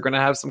guys are going to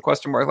have some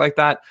question mark like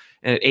that.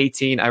 And at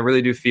 18, I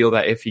really do feel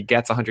that if he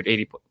gets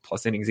 180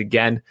 plus innings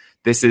again,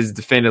 this is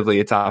definitively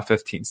a top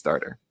 15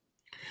 starter.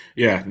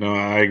 Yeah, no,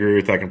 I agree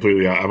with that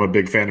completely. I'm a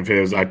big fan of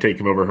his. I'd take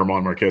him over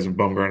Germán Marquez and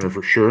Bumgarner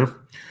for sure.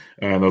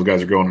 Those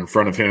guys are going in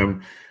front of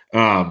him.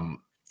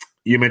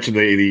 You mentioned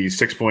the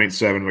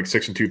 6.7, like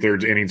 6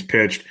 2/3 innings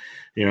pitched.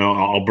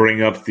 I'll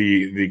bring up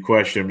the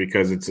question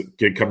because it's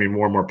becoming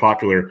more and more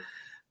popular.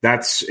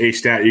 That's a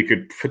stat you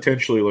could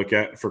potentially look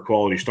at for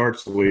quality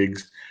starts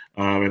leagues,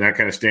 and that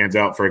kind of stands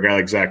out for a guy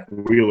like Zach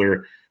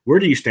Wheeler. Where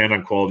do you stand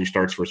on quality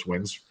starts versus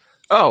wins?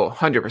 Oh,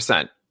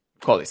 100%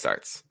 quality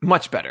starts.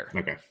 Much better.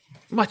 Okay.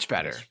 Much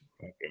better.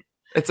 Okay.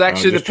 It's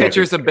actually the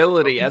pitcher's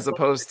ability as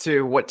opposed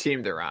to what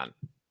team they're on.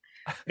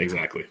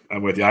 Exactly.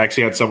 I'm with you. I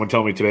actually had someone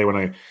tell me today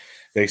I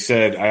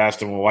asked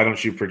them, well, why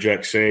don't you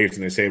project saves?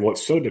 And they say, well,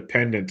 it's so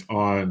dependent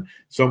on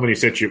so many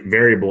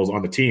variables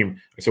on the team.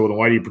 I said, well, then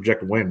why do you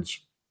project wins?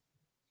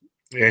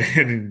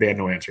 And they had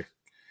no answer.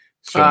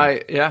 So,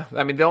 yeah.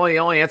 I mean, the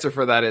only answer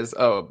for that is,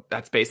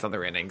 that's based on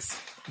their innings.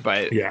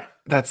 But yeah,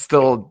 that's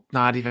still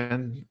not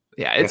even.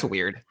 Yeah, it's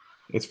weird.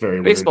 It's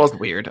very weird. Baseball's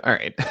weird. All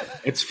right.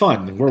 It's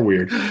fun. We're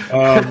weird.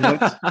 We're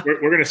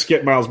going to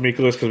skip Miles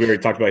Mikolas because we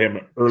already talked about him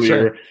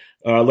earlier.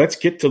 Sure. Let's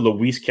get to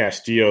Luis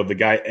Castillo, the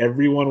guy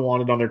everyone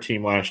wanted on their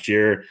team last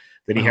year.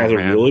 Then he has a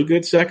really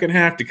good second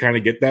half to kind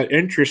of get that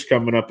interest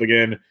coming up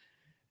again.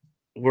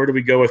 Where do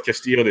we go with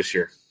Castillo this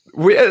year?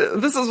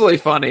 This is really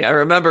funny. I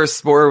remember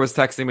Sporer was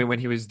texting me when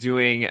he was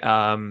doing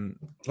one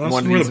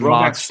of these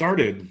mocks.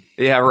 Started.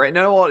 Yeah, right.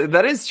 No, well,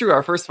 that is true.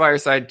 Our first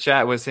fireside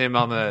chat was him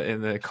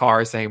in the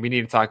car saying we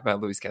need to talk about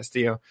Luis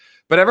Castillo.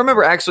 But I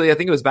remember actually, I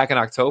think it was back in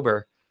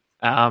October.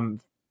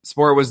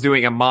 Sporer was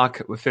doing a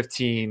mock with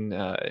 15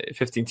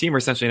 teamer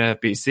essentially in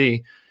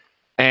FBC,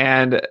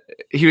 and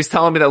he was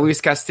telling me that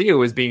Luis Castillo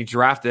was being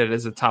drafted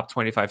as a top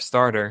 25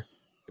 starter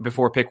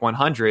before pick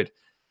 100,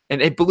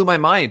 and it blew my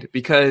mind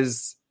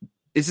because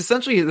it's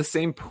essentially the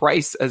same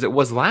price as it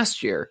was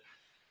last year.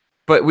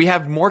 But we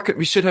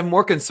should have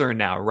more concern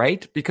now,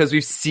 right? Because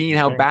we've seen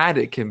how bad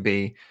it can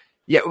be.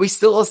 Yet we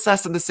still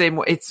assess in the same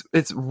way.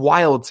 It's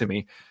wild to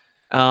me.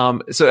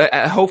 So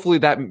hopefully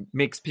that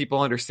makes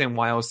people understand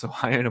why I was so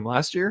high on him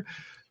last year.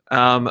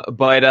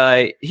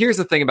 But here's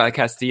the thing about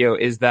Castillo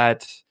is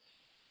that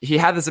he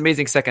had this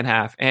amazing second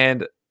half,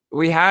 and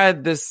we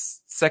had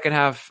this second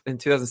half in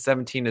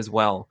 2017 as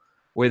well,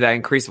 with that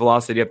increased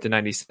velocity up to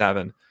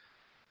 97.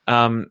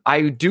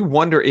 I do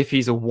wonder if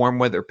he's a warm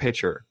weather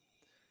pitcher.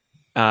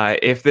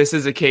 If this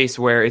is a case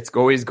where it's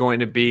always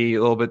going to be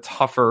a little bit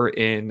tougher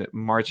in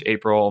March,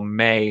 April,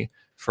 May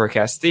for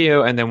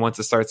Castillo, and then once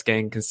it starts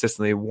getting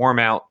consistently warm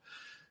out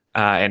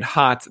and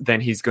hot,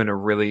 then he's going to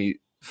really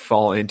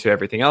fall into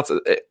everything else.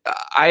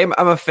 I'm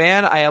a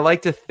fan. I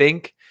like to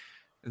think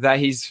that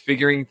he's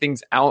figuring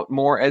things out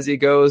more as he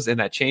goes, and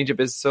that changeup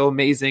is so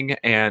amazing,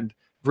 and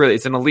really,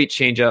 it's an elite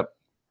changeup.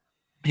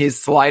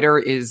 His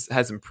slider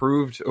has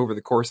improved over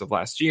the course of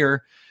last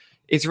year.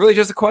 It's really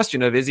just a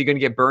question of, is he going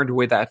to get burned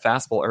with that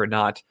fastball or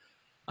not?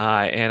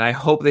 And I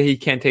hope that he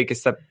can take a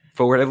step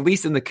forward, at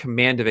least in the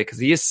command of it, because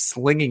he is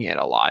slinging it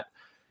a lot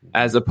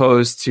as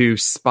opposed to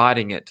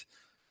spotting it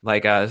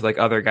like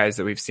other guys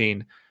that we've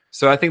seen.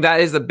 So I think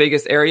that is the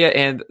biggest area.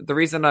 And the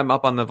reason I'm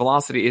up on the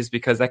velocity is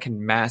because that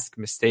can mask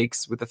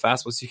mistakes with the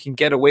fastball. So you can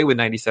get away with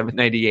 97,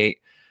 98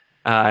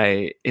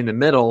 in the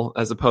middle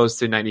as opposed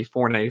to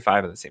 94,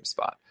 95 in the same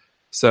spot.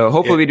 So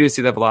hopefully we do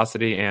see that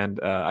velocity, and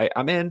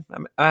I'm in.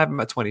 I have him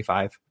at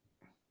 25.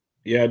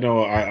 Yeah,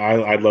 no,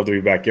 I'd love to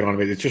be back in on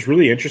him. It's just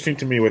really interesting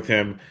to me with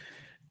him.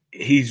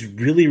 he's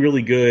really,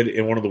 really good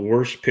in one of the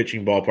worst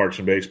pitching ballparks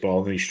in baseball,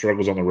 and then he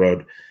struggles on the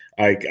road.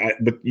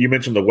 But you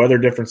mentioned the weather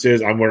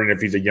differences. I'm wondering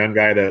if he's a young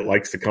guy that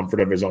likes the comfort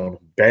of his own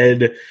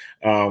bed.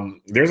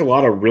 There's a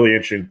lot of really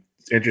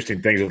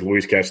interesting things with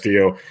Luis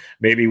Castillo.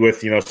 Maybe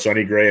with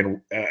Sonny Gray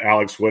and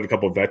Alex Wood, a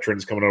couple of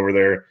veterans coming over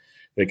there,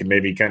 they can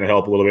maybe kind of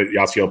help a little bit.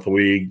 Yasiel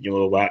Puig, a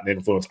little Latin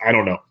influence. I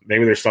don't know.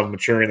 Maybe there's some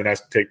maturing that has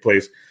to take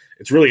place.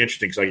 It's really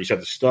interesting because, like you said,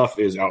 the stuff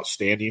is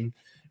outstanding.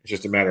 It's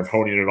just a matter of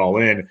honing it all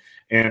in.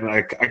 And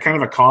I kind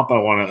of a comp I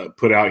want to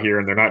put out here,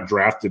 and they're not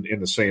drafted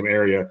in the same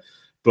area,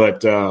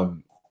 but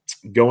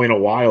going a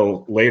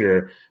while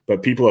later.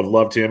 But people have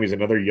loved him. He's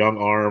another young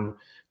arm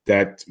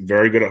that's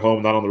very good at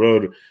home, not on the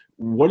road.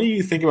 What do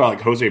you think about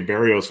like Jose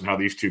Barrios and how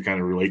these two kind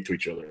of relate to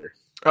each other?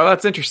 Oh,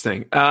 that's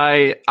interesting.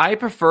 I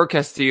prefer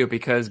Castillo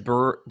because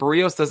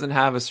Barrios doesn't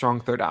have a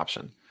strong third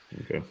option.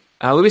 Okay.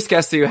 Luis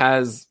Castillo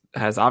has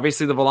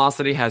obviously the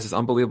velocity, has his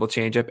unbelievable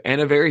changeup,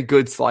 and a very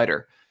good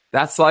slider.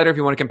 That slider, if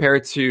you want to compare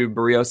it to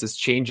Barrios'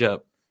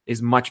 changeup,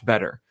 is much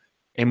better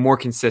and more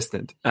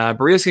consistent.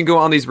 Barrios can go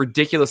on these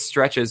ridiculous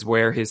stretches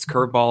where his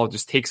curveball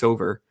just takes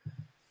over.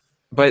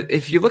 But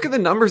if you look at the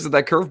numbers of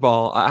that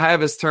curveball, I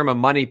have this term a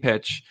money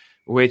pitch,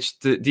 which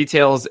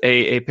details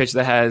a pitch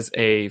that has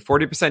a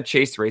 40%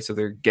 chase rate, so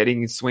they're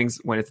getting swings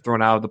when it's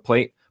thrown out of the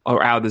plate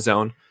or out of the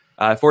zone.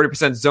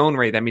 40% zone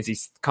rate, that means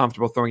he's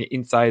comfortable throwing it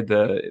inside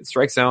the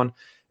strike zone,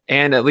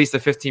 and at least a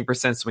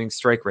 15% swing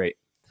strike rate.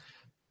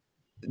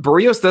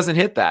 Barrios doesn't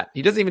hit that.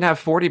 He doesn't even have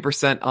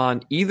 40%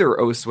 on either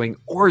O-swing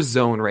or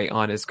zone rate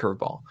on his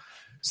curveball.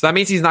 So that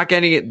means he's not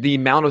getting the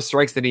amount of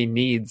strikes that he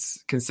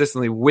needs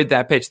consistently with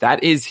that pitch.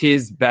 That is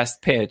his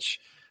best pitch.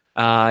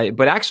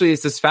 But actually,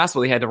 it's this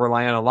fastball he had to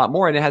rely on a lot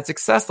more, and it had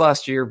success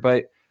last year.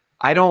 But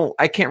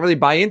I can't really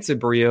buy into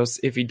Barrios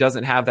if he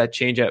doesn't have that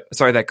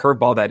that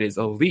curveball that is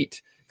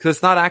elite, because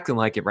it's not acting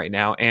like it right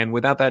now. And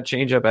without that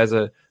changeup as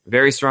a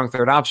very strong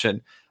third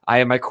option, I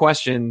have my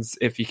questions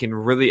if he can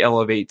really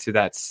elevate to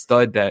that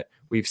stud that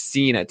we've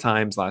seen at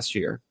times last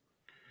year.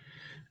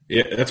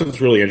 Yeah, that's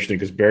what's really interesting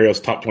because Barrios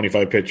top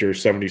 25 pitcher,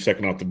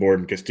 72nd off the board,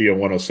 and Castillo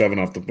 107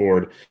 off the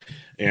board.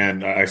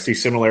 And I see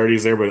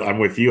similarities there, but I'm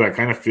with you. I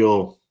kind of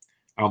feel,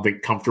 I don't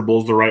think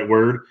comfortable is the right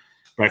word,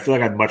 but I feel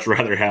like I'd much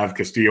rather have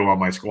Castillo on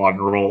my squad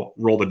and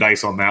roll the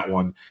dice on that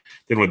one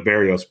than with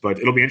Barrios. But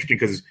it'll be interesting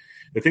because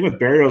the thing with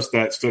Barrios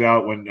that stood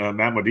out when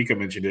Matt Modica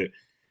mentioned it,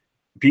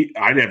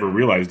 I never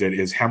realized it,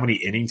 is how many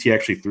innings he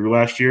actually threw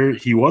last year.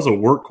 He was a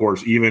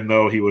workhorse, even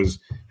though he was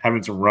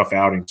having some rough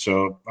outings.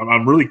 So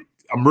I'm really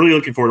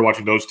looking forward to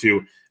watching those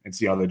two and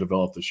see how they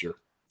develop this year.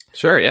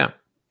 Sure, yeah.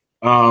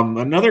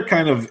 Another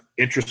kind of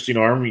interesting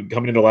arm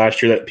coming into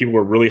last year that people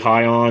were really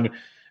high on,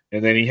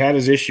 and then he had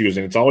his issues,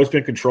 and it's always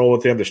been control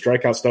with him. The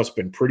strikeout stuff's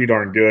been pretty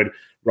darn good.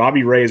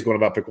 Robbie Ray is going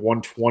about pick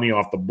 120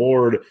 off the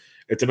board.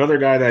 It's another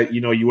guy that,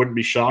 you wouldn't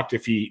be shocked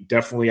if he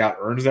definitely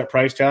out-earns that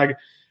price tag.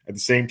 At the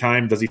same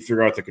time, does he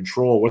figure out the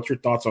control? What's your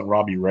thoughts on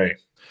Robbie Ray?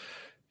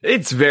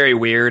 It's very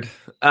weird.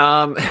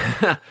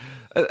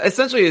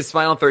 Essentially, his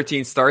final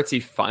 13 starts,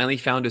 he finally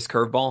found his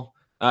curveball.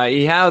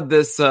 He had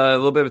this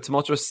little bit of a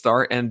tumultuous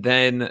start and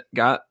then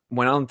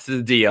went on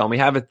to the DL. And we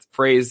have a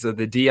phrase of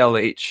the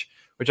DLH,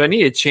 which I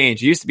need to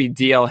change. It used to be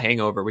DL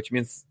hangover, which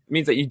means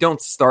that you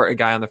don't start a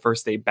guy on the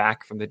first day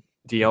back from the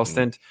DL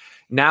stint.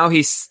 Now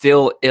he's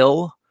still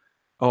ill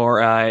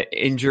or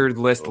injured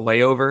list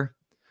layover.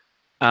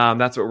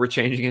 That's what we're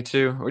changing it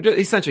to.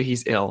 Essentially,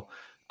 he's ill.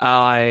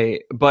 So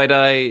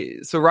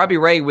Robbie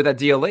Ray with that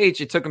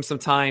DLH, it took him some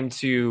time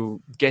to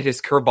get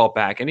his curveball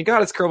back, and he got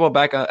his curveball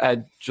back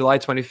at July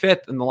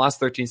 25th. And the last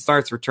 13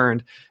 starts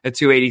returned a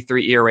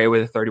 2.83 ERA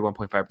with a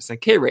 31.5%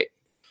 K rate.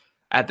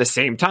 At the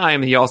same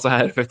time, he also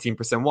had a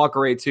 15% walk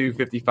rate,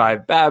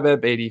 255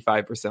 BABIP,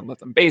 85%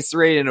 left on base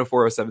rate, and a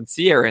 407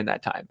 SIERA in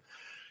that time.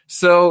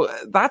 So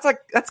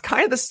that's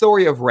kind of the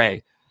story of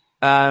Ray.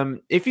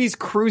 If he's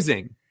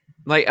cruising.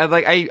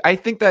 I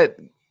think that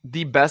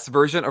the best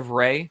version of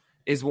Ray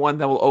is one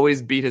that will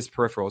always beat his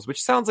peripherals,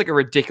 which sounds like a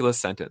ridiculous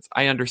sentence.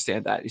 I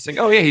understand that. He's saying,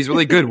 oh yeah, he's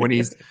really good when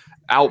he's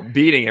out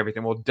beating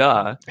everything. Well,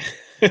 duh.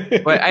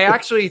 But I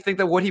actually think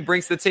that what he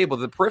brings to the table,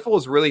 the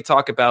peripherals really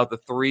talk about the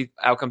three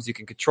outcomes you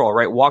can control,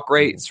 right? Walk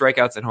rate,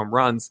 strikeouts, and home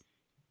runs.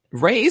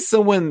 Ray is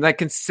someone that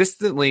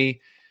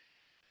consistently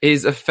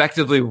is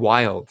effectively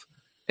wild.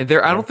 And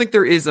I don't think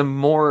there is a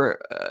more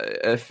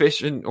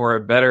efficient or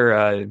a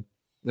better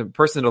the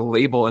person to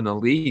label in the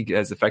league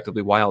as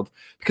effectively wild,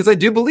 because I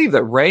do believe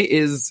that Ray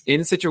is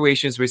in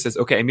situations where he says,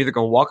 okay, I'm either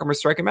going to walk him or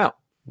strike him out.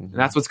 And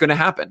that's what's going to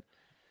happen.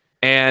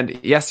 And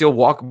yes, he'll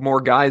walk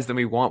more guys than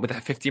we want with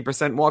that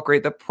 15% walk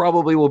rate. That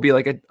probably will be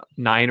like a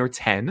 9 or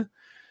 10,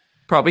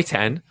 probably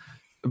 10,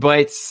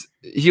 but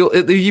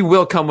he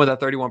will come with a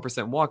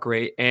 31% walk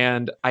rate.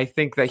 And I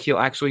think that he'll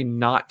actually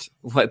not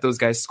let those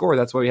guys score.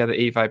 That's why we have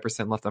the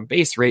 85% left on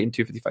base rate and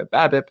 255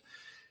 BABIP.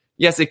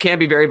 Yes, it can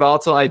be very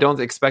volatile. I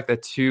don't expect the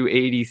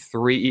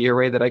 283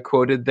 ERA that I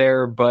quoted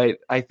there, but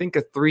I think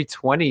a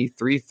 320,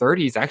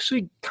 330 is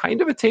actually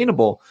kind of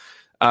attainable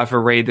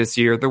for Ray this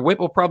year. The whip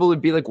will probably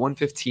be like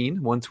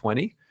 115,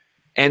 120,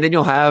 and then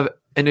you'll have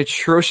an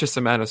atrocious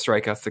amount of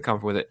strikeouts to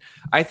come with it.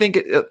 I think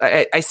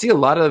I see a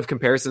lot of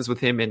comparisons with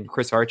him and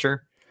Chris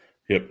Archer.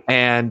 Yep.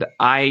 And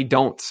I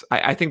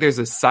think there's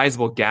a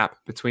sizable gap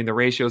between the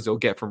ratios you'll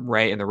get from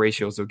Ray and the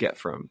ratios you'll get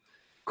from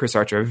Chris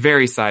Archer, a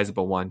very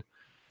sizable one.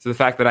 So the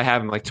fact that I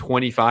have him like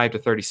 25 to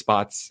 30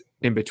 spots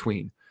in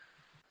between.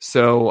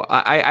 So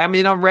I'm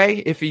in on Ray.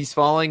 If he's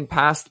falling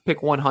past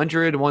pick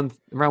 100, around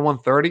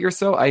 130 or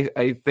so,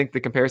 I think the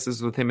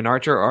comparisons with him and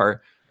Archer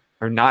are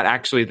not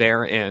actually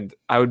there. And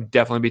I would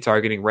definitely be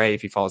targeting Ray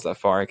if he falls that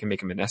far. I can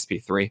make him an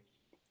SP3.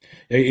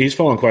 He's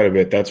fallen quite a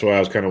bit. That's why I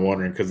was kind of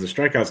wondering, because the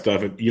strikeout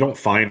stuff, you don't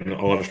find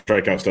a lot of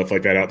strikeout stuff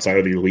like that outside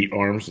of the elite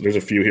arms. There's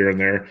a few here and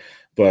there.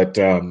 But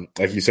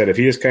like you said, if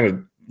he is kind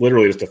of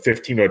literally just a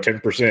 15 to a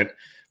 10%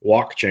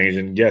 walk change,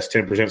 and yes,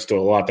 10% is still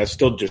a lot, that's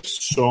still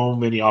just so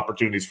many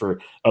opportunities for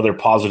other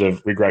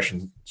positive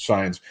regression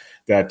signs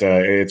that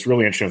it's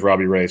really interesting with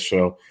Robbie Ray.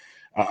 So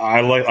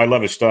I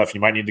love his stuff.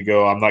 You might need to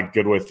go. I'm not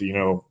good with,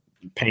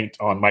 paint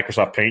on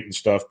Microsoft Paint and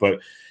stuff, but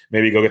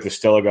maybe go get the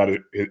Stella got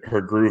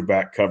her groove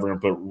back cover and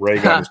put Ray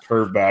got his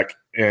curve back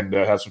and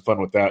have some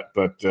fun with that.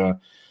 But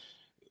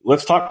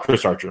let's talk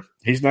Chris Archer.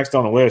 He's next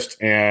on the list,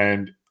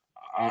 and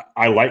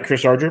I like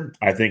Chris Archer.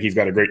 I think he's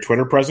got a great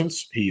Twitter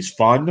presence. He's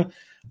fun.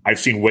 I've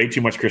seen way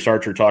too much Chris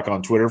Archer talk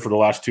on Twitter for the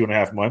last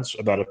 2.5 months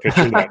about a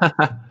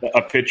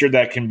pitcher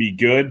that can be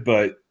good,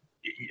 but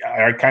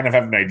I kind of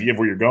have an idea of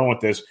where you're going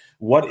with this.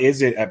 What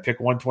is it at pick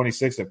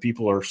 126 that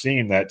people are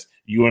seeing that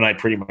you and I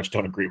pretty much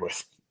don't agree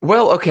with?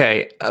 Well,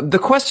 okay.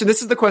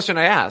 This is the question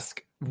I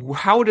ask.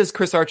 How does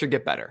Chris Archer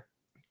get better?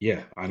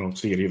 Yeah, I don't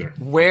see it either.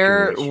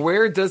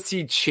 Where does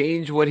he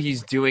change what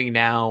he's doing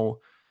now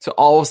to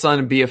all of a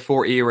sudden be a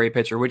 4 ERA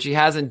pitcher, which he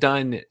hasn't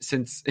done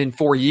since in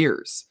 4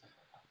 years?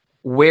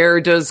 Where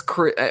does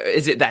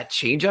is it that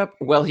changeup?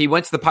 Well, he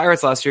went to the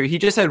Pirates last year. He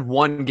just had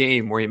one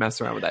game where he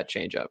messed around with that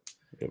changeup.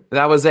 Yep.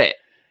 That was it.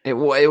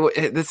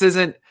 This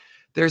isn't.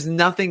 There's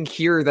nothing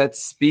here that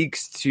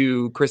speaks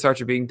to Chris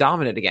Archer being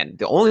dominant again.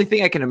 The only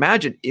thing I can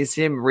imagine is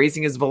him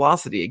raising his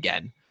velocity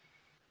again,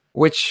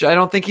 which I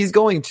don't think he's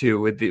going to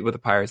with the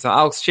Pirates. Now,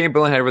 Alex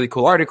Chamberlain had a really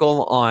cool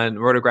article on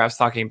Rotographs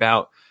talking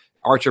about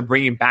Archer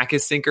bringing back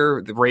his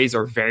sinker. The Rays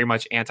are very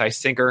much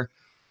anti-sinker,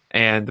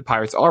 and the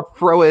Pirates are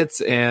pro it,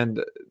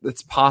 and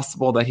it's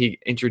possible that he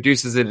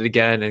introduces it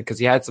again, and because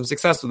he had some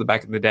success with it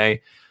back in the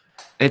day.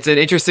 It's an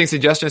interesting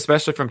suggestion,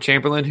 especially from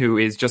Chamberlain, who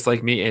is just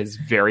like me, is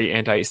very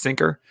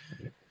anti-sinker.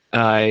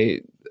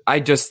 I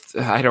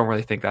don't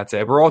really think that's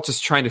it. We're all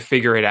just trying to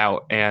figure it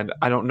out, and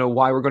I don't know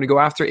why we're going to go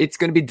after it. It's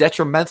going to be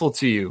detrimental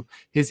to you.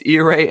 His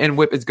ERA and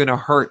whip is going to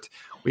hurt.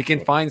 We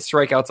can find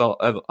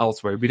strikeouts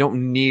elsewhere. We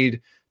don't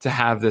need to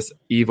have this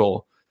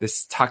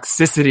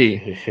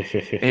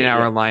toxicity in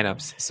our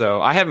lineups.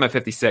 So I have him at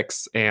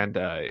 56, and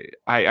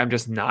I'm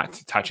just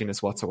not touching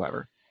this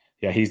whatsoever.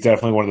 Yeah, he's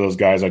definitely one of those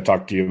guys I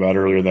talked to you about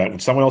earlier that when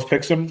someone else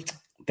picks him,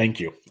 thank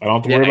you. I don't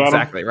have to worry about him.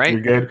 Exactly, right?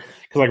 You're good.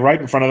 Because right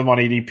in front of them on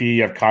ADP,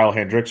 you have Kyle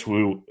Hendricks,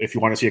 who, if you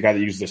want to see a guy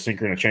that uses a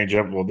sinker and a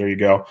changeup, well, there you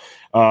go.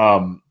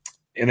 And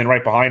then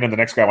right behind him, the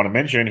next guy I want to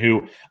mention,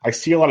 who I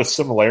see a lot of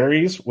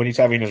similarities when he's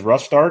having his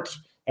rough starts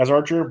as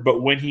Archer,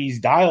 but when he's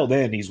dialed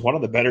in, he's one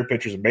of the better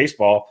pitchers in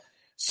baseball.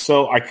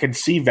 So I can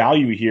see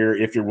value here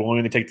if you're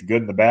willing to take the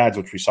good and the bads,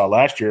 which we saw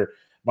last year.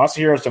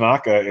 Masahiro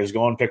Tanaka is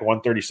going to pick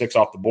 136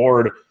 off the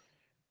board.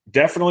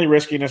 Definitely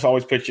riskiness,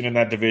 always pitching in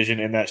that division,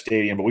 in that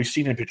stadium, but we've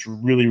seen him pitch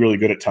really, really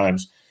good at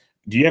times.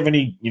 Do you have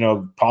any,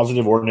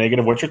 positive or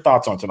negative? What's your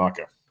thoughts on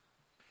Tanaka?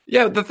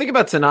 Yeah, the thing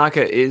about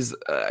Tanaka is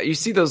you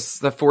see the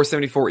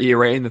 474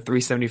 ERA and the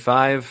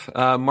 375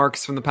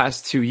 marks from the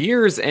past 2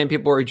 years, and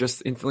people are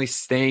just instantly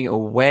staying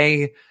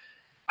away.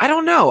 I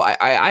don't know.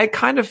 I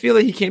kind of feel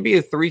that he can be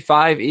a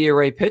 3.5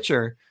 ERA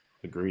pitcher.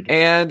 Agreed.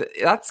 And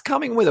that's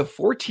coming with a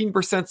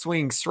 14%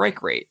 swinging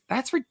strike rate.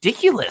 That's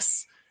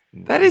ridiculous.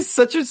 That is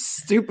such a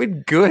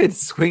stupid good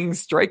swinging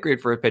strike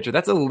rate for a pitcher.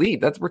 That's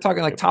elite. We're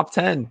talking like top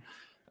 10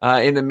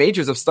 in the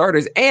majors of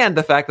starters. And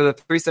the fact that the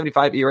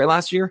 375 ERA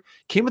last year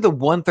came with a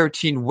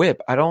 113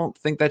 whip. I don't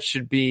think that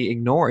should be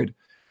ignored.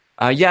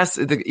 Yes,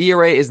 the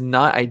ERA is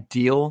not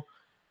ideal,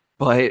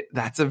 but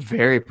that's a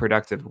very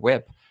productive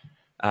whip.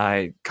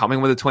 Coming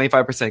with a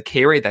 25%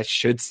 K rate, that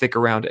should stick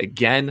around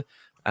again.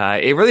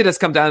 It really does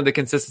come down to the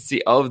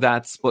consistency of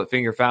that split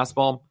finger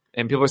fastball.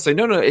 And people are saying,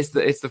 no, it's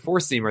the four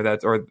seamer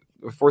or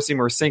four seamer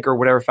or sinker,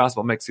 whatever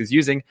fastball mix he's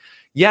using.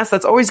 Yes,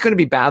 that's always going to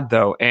be bad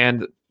though.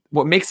 And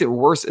what makes it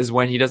worse is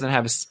when he doesn't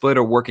have a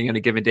splitter working on a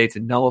given day to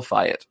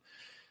nullify it.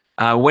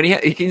 When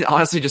he can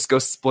honestly just go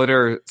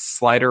splitter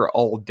slider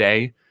all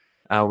day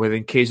with an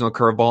occasional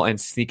curveball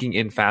and sneaking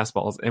in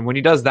fastballs. And when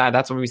he does that,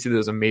 that's when we see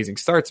those amazing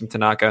starts from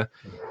Tanaka.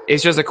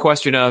 It's just a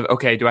question of,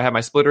 okay, do I have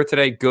my splitter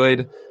today?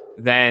 Good.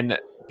 Then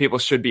people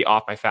should be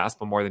off my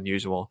fastball more than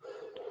usual.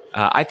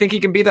 I think he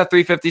can be that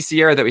 350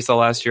 Sierra that we saw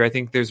last year. I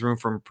think there's room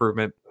for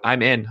improvement.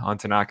 I'm in on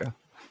Tanaka.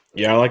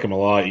 Yeah, I like him a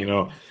lot. You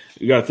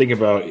got to think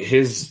about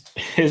his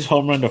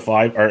home run to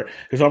five, or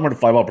his home run to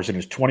fly ball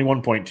percentage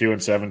 21.2 in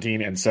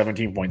 17 and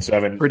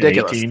 17.7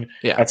 ridiculous. in 18.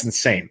 Yeah. That's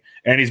insane.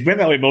 And he's been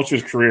that way most of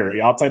his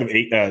career. Outside of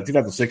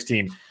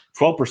 2016,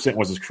 12%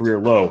 was his career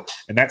low,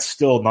 and that's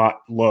still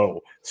not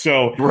low.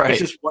 So Right.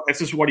 that's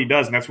just what he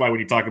does, and that's why when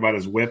you talk about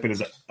his whip and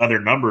his other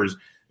numbers,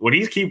 when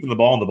he's keeping the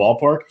ball in the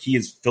ballpark, he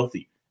is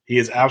filthy. He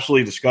is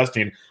absolutely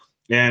disgusting.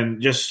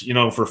 And just,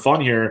 for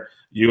fun here,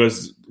 you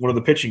as one of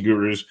the pitching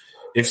gurus,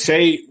 if,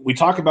 say, we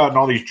talk about in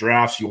all these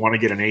drafts, you want to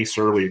get an ace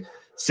early.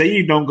 Say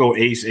you don't go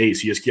ace, you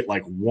just get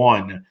like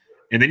one,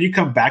 and then you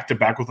come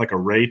back-to-back with like a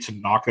Ray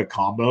Tanaka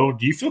combo.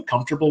 Do you feel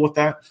comfortable with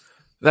that?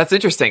 That's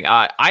interesting.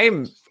 I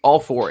am all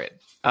for it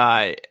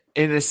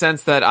in the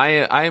sense that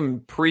I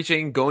am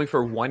preaching going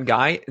for one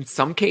guy. In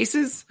some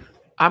cases,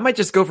 I might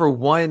just go for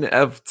one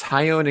of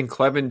Tyone and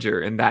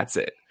Clevenger, and that's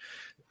it.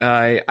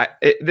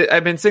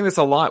 I've been saying this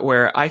a lot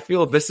where I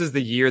feel this is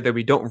the year that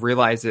we don't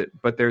realize it,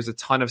 but there's a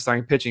ton of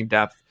starting pitching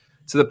depth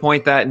to the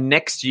point that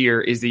next year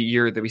is the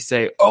year that we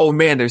say, oh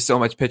man, there's so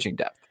much pitching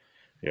depth.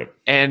 Yep.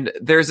 And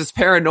there's this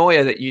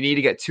paranoia that you need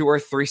to get 2 or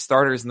 3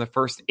 starters in the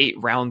first 8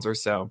 rounds or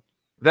so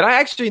that I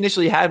actually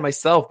initially had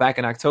myself back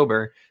in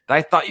October, that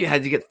I thought you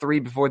had to get 3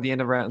 before the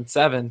end of round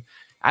 7.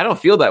 I don't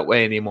feel that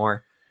way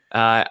anymore.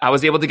 I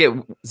was able to get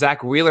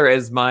Zach Wheeler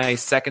as my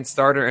second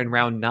starter in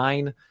round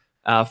 9.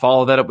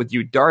 Follow that up with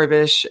Yu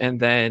Darvish,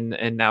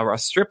 and now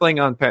Ross Stripling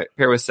on pair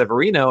with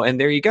Severino, and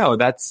there you go.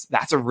 That's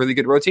a really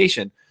good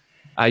rotation.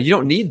 You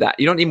don't need that.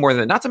 You don't need more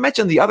than that. Not to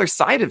mention the other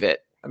side of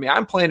it. I mean,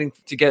 I'm planning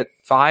to get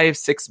 5,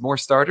 6 more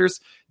starters.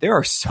 There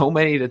are so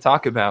many to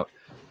talk about.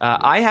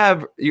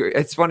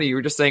 It's funny, you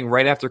were just saying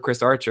right after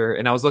Chris Archer,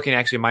 and I was looking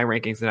actually at my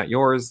rankings and not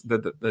yours,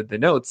 the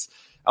notes.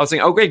 I was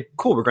saying, oh, great,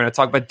 cool. We're going to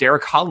talk about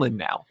Derek Holland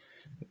now.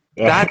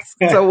 That's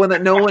so one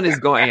that no one is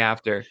going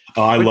after.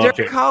 Oh, I love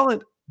Derek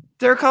Holland.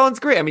 Derek Holland's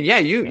great. I mean, yeah,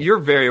 you're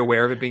very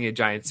aware of it being a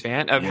Giants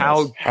fan of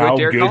how good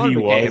Derek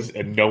Holland was,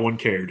 and no one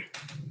cared.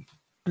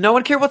 No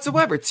one cared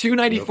whatsoever.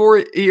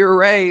 294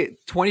 ERA,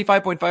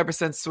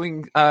 25.5%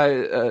 swing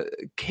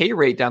K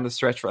rate down the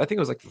stretch for I think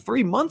it was like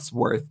 3 months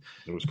worth.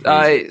 It was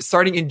crazy.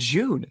 Starting in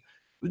June.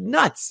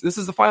 Nuts. This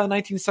is the final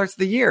 19 starts of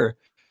the year,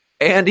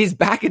 and he's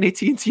back in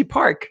AT&T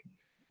Park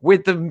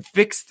with the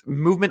fixed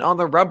movement on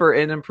the rubber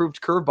and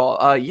improved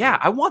curveball. Yeah,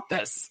 I want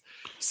this.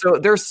 So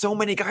there's so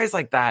many guys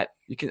like that.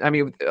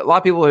 A lot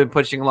of people have been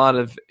pushing a lot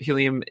of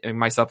helium, and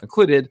myself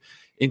included,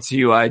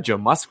 into Joe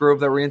Musgrove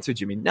that we're into,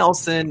 Jimmy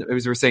Nelson.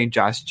 As we were saying,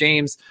 Josh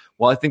James.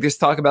 Well, I think there's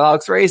talk about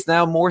Alex Reyes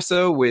now more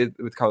so with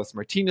Carlos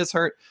Martinez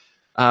hurt.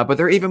 But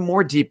there are even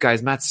more deep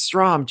guys. Matt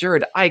Strahm,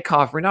 Jared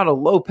Eichhoff, Renato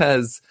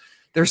Lopez.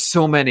 There's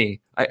so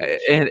many.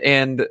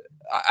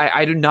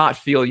 I do not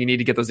feel you need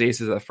to get those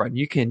aces at the front.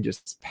 You can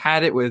just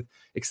pad it with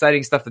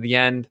exciting stuff at the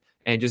end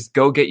and just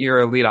go get your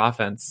elite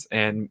offense,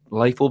 and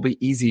life will be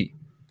easy.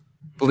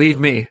 Believe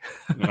me.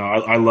 No,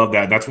 I love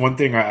that. That's one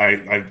thing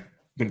I've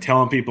been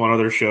telling people on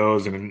other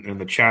shows and in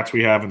the chats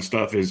we have and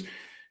stuff is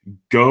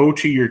go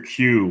to your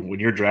queue when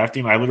you're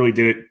drafting. I literally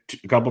did it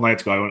a couple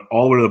nights ago. I went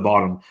all the way to the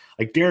bottom.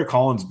 Like Derek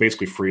Holland's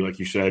basically free, like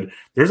you said.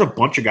 There's a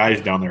bunch of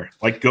guys down there.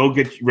 Like go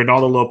get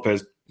Ronaldo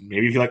Lopez.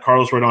 Maybe if you like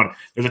Carlos Rodon.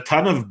 There's a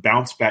ton of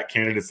bounce back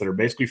candidates that are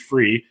basically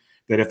free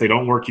that if they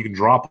don't work, you can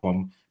drop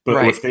them.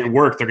 But if they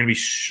work, they're going to be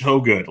so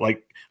good.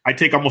 Like I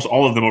take almost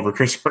all of them over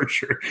Chris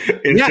Archer.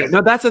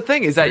 That's the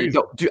thing is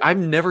that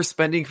I'm never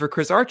spending for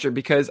Chris Archer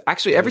because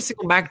actually every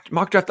single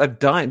mock draft I've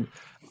done,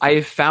 I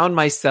have found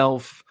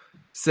myself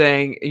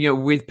saying,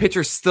 with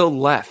pitchers still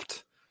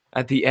left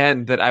at the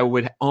end that I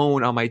would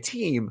own on my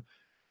team.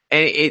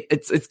 And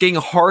it's getting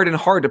hard and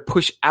hard to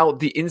push out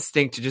the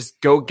instinct to just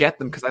go get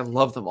them because I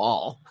love them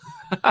all.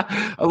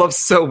 I love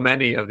so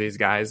many of these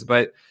guys,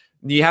 but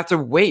you have to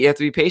wait. You have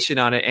to be patient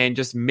on it and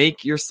just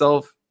make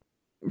yourself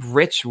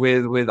rich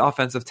with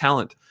offensive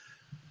talent.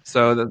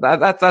 So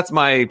that's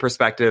my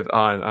perspective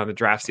on the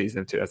draft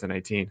season of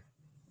 2019.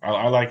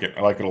 I like it.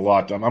 I like it a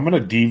lot. I'm going to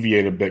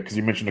deviate a bit because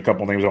you mentioned a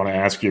couple of names I want to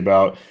ask you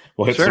about.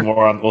 We'll hit some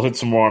more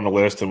on the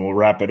list and we'll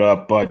wrap it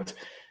up. But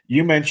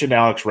you mentioned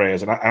Alex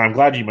Reyes, and I'm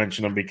glad you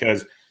mentioned him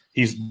because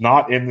he's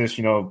not in this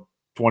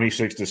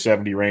 26 to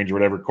 70 range or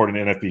whatever according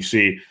to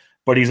NFBC.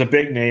 But he's a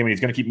big name, and he's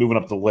going to keep moving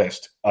up the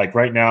list. Like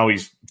right now,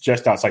 he's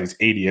just outside his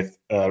 80th,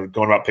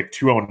 going about pick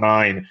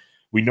 209.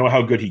 We know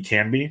how good he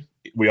can be.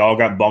 We all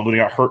got bummed when he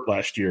got hurt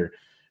last year.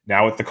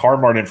 Now with the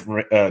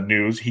Carmart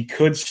news, he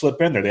could slip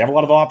in there. They have a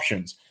lot of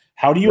options.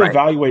 How do you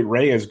evaluate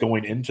Reyes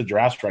going into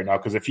drafts right now?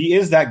 Because if he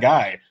is that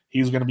guy,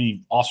 he's going to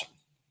be awesome.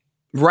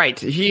 Right.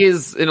 He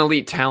is an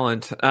elite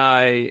talent.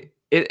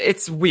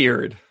 It's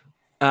weird.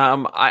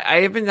 I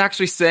have been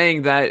actually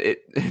saying that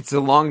it's a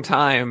long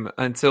time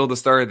until the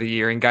start of the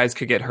year and guys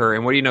could get hurt.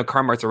 And what do you know?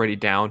 Carmart's already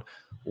down.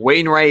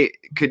 Wainwright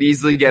could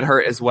easily get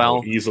hurt as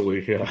well.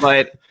 Easily, yeah.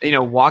 But,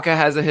 Waka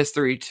has a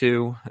history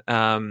too.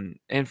 And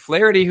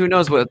Flaherty, who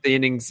knows what the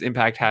innings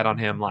impact had on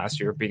him last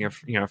year, being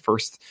a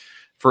first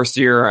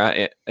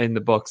year in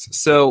the books.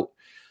 So,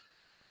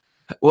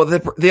 well,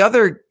 the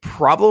other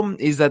problem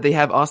is that they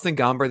have Austin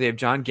Gomber, they have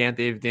John Gant,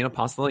 they have Daniel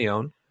Ponce de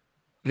Leon.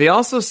 They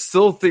also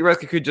still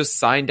theoretically could just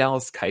sign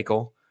Dallas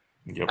Keuchel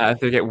if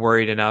they get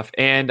worried enough.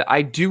 And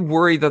I do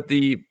worry that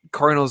the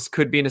Cardinals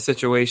could be in a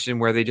situation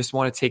where they just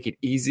want to take it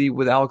easy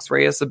with Alex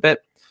Reyes a bit.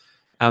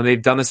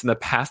 They've done this in the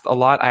past a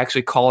lot. I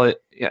actually call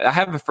it, I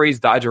have a phrase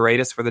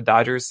Dodgeritis for the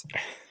Dodgers,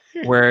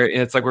 where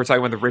it's like we're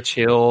talking about the Rich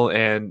Hill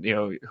and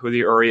Julio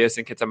Urias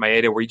and Kenta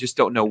Maeda, where you just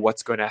don't know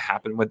what's going to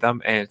happen with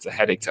them, and it's a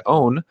headache to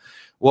own.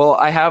 Well,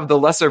 I have the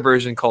lesser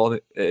version called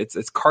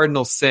it's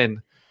Cardinal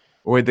Sin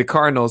with the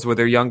Cardinals with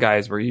their young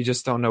guys, where you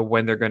just don't know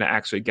when they're going to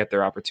actually get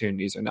their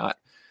opportunities or not.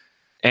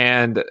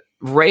 And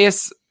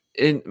Reyes,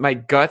 in my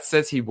gut,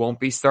 says he won't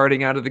be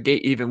starting out of the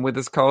gate, even with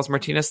this Carlos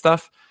Martinez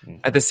stuff.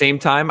 At the same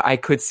time, I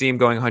could see him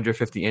going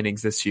 150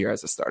 innings this year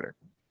as a starter.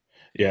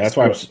 Yeah, that's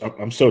why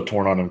I'm so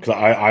torn on him, because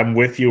I'm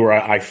with you where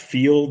I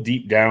feel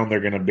deep down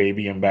they're going to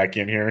baby him back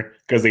in here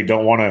because they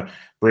don't want to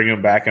bring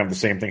him back and have the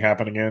same thing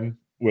happen again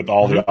with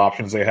all the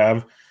options they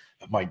have.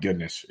 My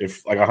goodness,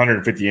 if like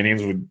 150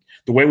 innings would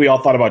the way we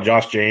all thought about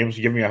Josh James,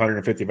 you give me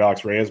 150 of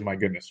Alex Reyes, my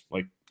goodness,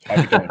 like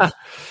happy times.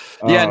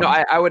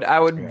 I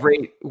would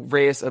rate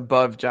Reyes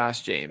above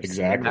Josh James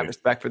exactly in that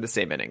respect for the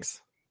same innings.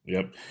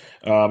 Yep.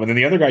 And then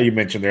the other guy you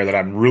mentioned there that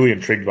I'm really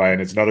intrigued by,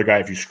 and it's another guy,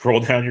 if you scroll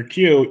down your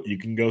queue, you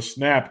can go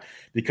snap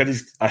because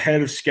he's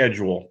ahead of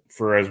schedule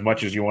for as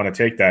much as you want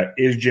to take that,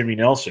 is Jimmy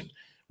Nelson.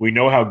 We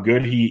know how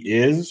good he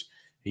is.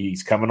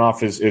 He's coming off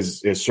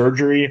his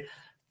surgery.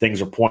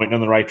 Things are pointing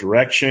in the right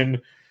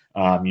direction.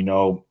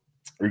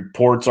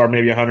 Reports are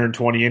maybe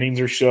 120 innings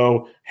or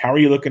so. How are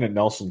you looking at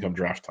Nelson come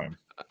draft time?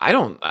 I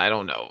don't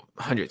know.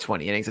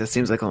 120 innings. That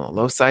seems like on the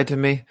low side to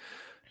me.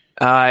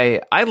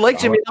 I like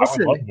Jimmy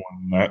Nelson.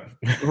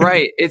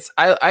 Right.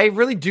 I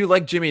really do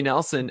like Jimmy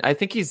Nelson. I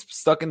think he's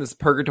stuck in this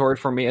purgatory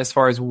for me as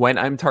far as when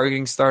I'm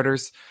targeting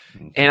starters.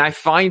 And I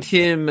find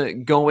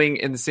him going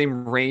in the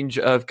same range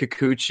of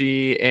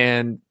Kikuchi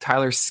and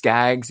Tyler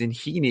Skaggs and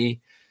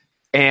Heaney.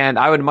 And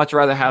I would much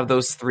rather have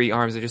those three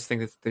arms. I just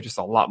think that they're just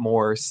a lot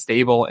more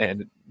stable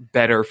and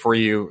better for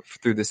you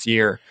through this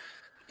year.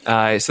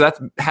 So that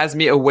has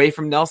me away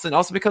from Nelson,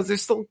 also because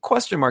there's still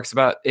question marks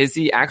about, is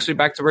he actually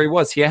back to where he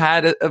was? He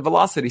had a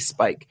velocity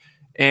spike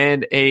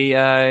and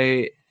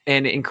an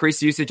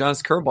increased usage on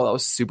his curveball that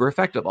was super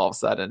effective all of a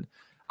sudden.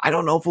 I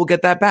don't know if we'll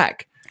get that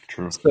back.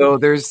 True. So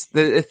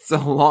it's a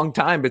long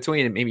time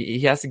between, and maybe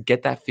he has to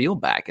get that feel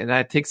back, and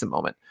that takes a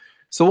moment.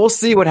 So we'll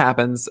see what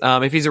happens.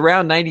 If he's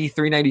around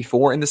 93,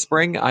 94 in the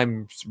spring,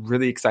 I'm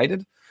really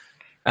excited.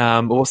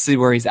 But we'll see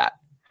where he's at.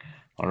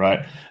 All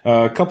right.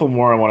 A couple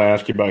more I want to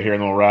ask you about here,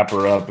 and then we'll wrap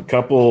her up. A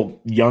couple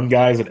young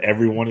guys that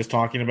everyone is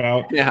talking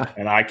about,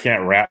 and I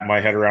can't wrap my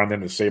head around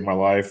them to save my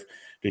life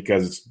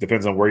because it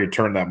depends on where you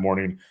turn that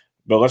morning.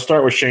 But let's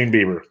start with Shane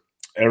Bieber.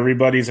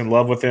 Everybody's in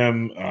love with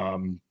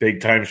him.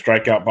 Big-time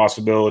strikeout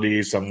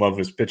possibilities. Some love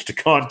his pitch to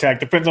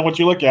contact. Depends on what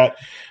you look at.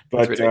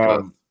 But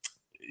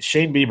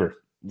Shane Bieber,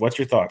 what's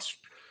your thoughts?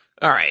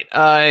 All right.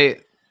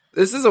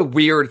 This is a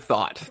weird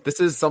thought.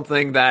 This is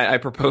something that I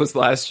proposed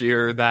last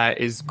year that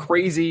is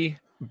crazy,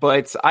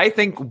 but I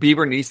think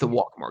Bieber needs to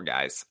walk more,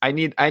 guys. I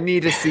need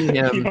to see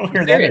him. You don't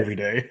hear that every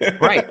day.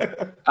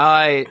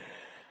 Right.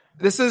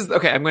 This is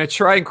okay. I'm going to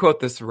try and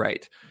quote this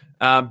right.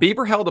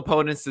 Bieber held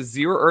opponents to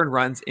 0 earned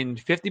runs in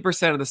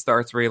 50% of the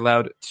starts where he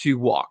allowed 2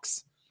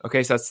 walks.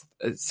 Okay, so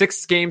that's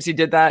 6 games he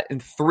did that. In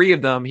 3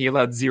 of them, he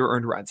allowed 0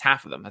 earned runs.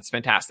 Half of them. That's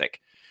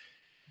fantastic.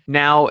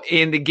 Now,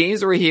 in the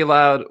games where he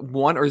allowed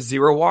 1 or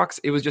 0 walks,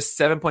 it was just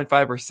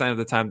 7.5% of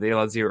the time they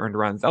allowed 0 earned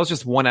runs. That was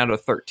just 1 out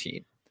of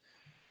 13.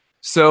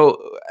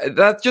 So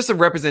that's just a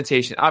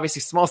representation.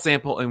 Obviously, small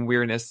sample and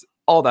weirdness,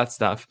 all that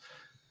stuff.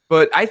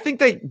 But I think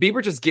that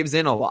Bieber just gives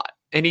in a lot.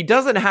 And he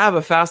doesn't have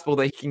a fastball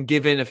that he can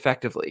give in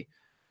effectively.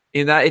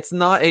 In that it's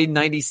not a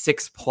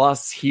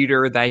 96-plus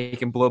heater that he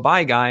can blow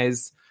by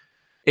guys.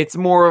 It's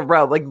more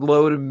around like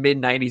low to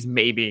mid-90s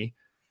maybe.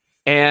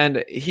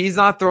 And he's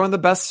not throwing the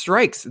best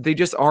strikes. They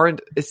just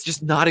aren't. It's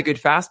just not a good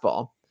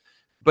fastball.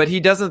 But he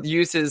doesn't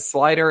use his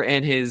slider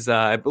and his,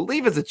 I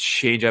believe it's a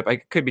changeup. I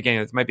could be getting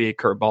it. It might be a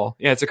curveball.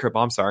 Yeah, it's a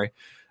curveball. I'm sorry.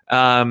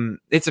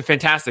 It's a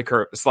fantastic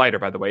slider,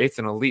 by the way. It's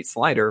an elite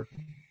slider.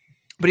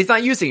 But he's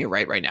not using it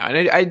right now.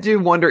 And I do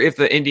wonder if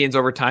the Indians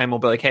over time will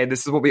be like, hey,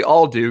 this is what we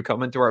all do.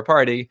 Come into our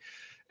party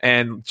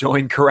and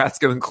join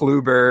Carrasco and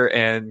Kluber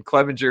and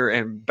Clevenger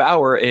and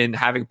Bauer in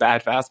having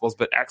bad fastballs,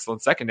 but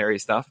excellent secondary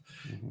stuff.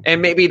 Mm-hmm.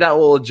 And maybe that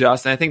will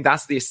adjust. And I think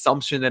that's the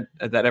assumption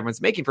that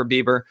everyone's making for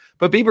Bieber.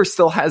 But Bieber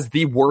still has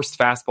the worst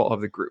fastball of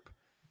the group.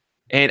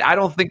 And I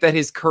don't think that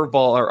his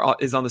curveball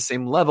is on the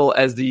same level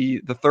as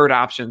the third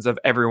options of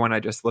everyone I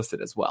just listed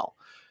as well.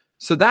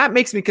 So that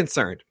makes me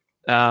concerned.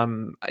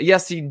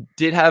 Yes, he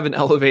did have an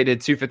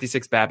elevated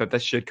 256 BABIP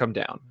that should come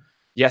down.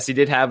 Yes, he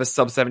did have a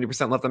sub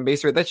 70% left on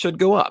base rate that should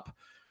go up.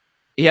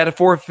 He had a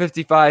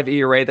 4.55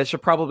 ERA that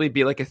should probably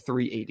be like a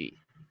 3.80.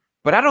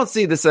 But I don't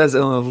see this as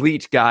an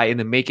elite guy in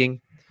the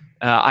making.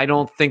 I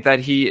don't think that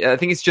I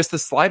think it's just a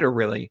slider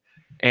really,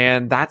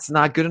 and that's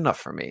not good enough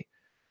for me.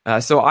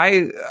 So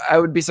I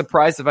would be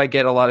surprised if I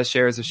get a lot of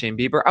shares of Shane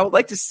Bieber. I would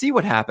like to see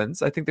what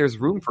happens. I think there's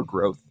room for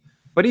growth.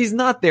 But he's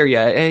not there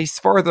yet, and he's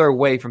farther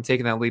away from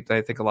taking that leap that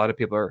I think a lot of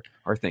people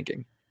are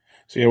thinking.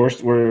 So yeah,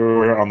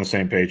 we're on the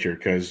same page here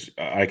because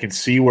I can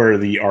see where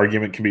the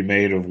argument can be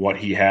made of what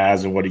he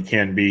has and what he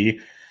can be.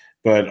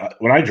 But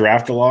when I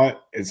draft a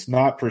lot, it's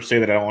not per se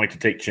that I don't like to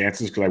take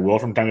chances, because I will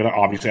from time to time.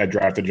 Obviously, I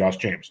drafted Josh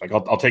James. Like,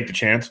 I'll take the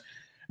chance.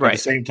 At the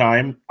same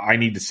time, I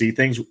need to see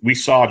things. We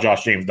saw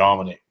Josh James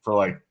dominate for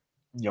like,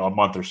 a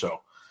month or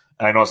so.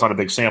 And I know it's not a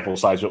big sample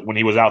size, but when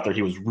he was out there,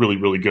 he was really,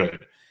 really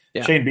good.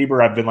 Yeah. Shane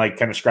Bieber, I've been like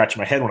kind of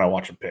scratching my head when I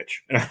watch him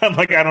pitch. I'm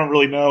like, I don't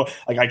really know.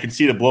 Like, I can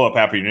see the blow up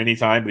happening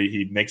anytime, but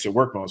he makes it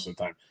work most of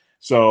the time.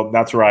 So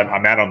that's where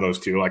I'm at on those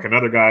two. Like,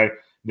 another guy,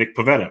 Nick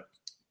Pivetta.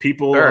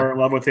 People are in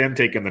love with him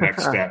taking the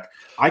next step.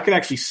 I could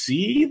actually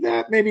see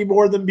that maybe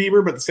more than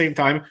Bieber, but at the same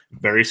time,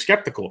 very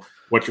skeptical.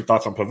 What's your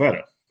thoughts on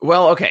Pivetta?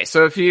 Well, okay.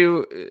 So if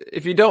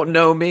you don't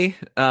know me,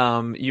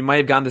 you might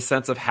have gotten the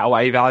sense of how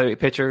I evaluate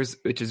pitchers,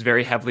 which is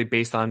very heavily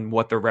based on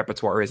what their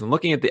repertoire is, and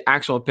looking at the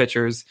actual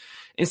pitchers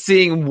and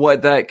seeing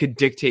what that could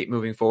dictate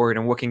moving forward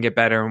and what can get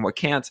better and what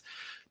can't.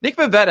 Nick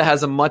Pivetta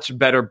has a much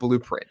better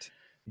blueprint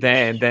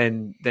than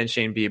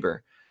Shane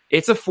Bieber.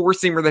 It's a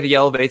four-seamer that he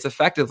elevates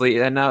effectively,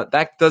 and now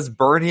that does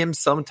burn him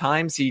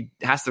sometimes. He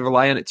has to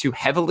rely on it too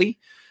heavily.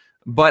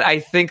 But I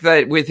think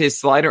that with his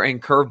slider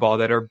and curveball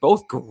that are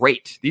both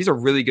great, these are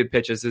really good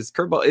pitches. His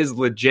curveball is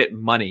legit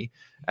money,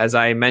 as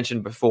I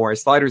mentioned before.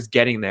 His slider's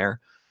getting there.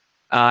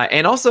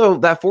 And also,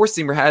 that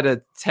four-seamer had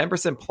a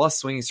 10% plus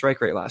swinging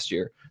strike rate last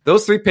year.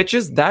 Those three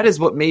pitches, that is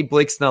what made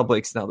Blake Snell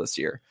this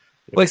year.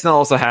 Blake Snell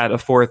also had a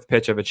fourth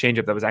pitch of a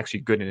changeup that was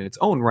actually good in its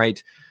own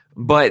right.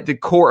 But the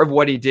core of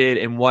what he did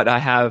and what I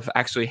have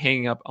actually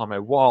hanging up on my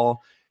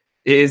wall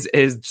is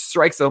his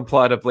strike zone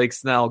plot of Blake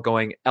Snell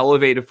going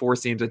elevated four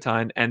seams a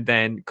ton and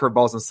then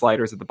curveballs and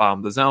sliders at the bottom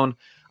of the zone.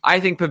 I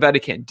think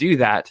Pivetta can't do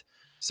that.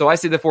 So I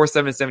see the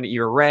 4.77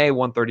 ERA,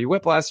 130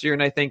 whip last year,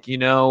 and I think,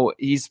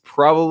 he's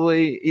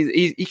probably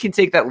he can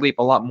take that leap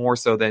a lot more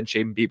so than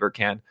Shane Bieber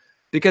can,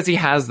 because he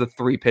has the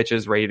three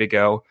pitches ready to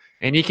go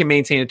and he can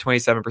maintain a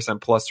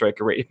 27% plus strike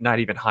rate, if not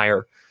even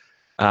higher.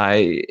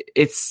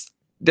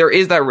 There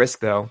is that risk,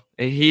 though.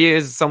 He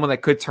is someone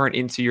that could turn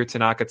into your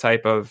Tanaka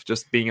type of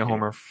just being a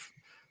homer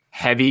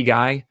heavy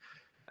guy.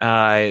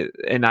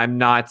 And I'm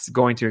not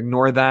going to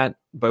ignore that.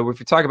 But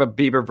if you talk about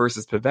Bieber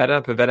versus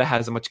Pivetta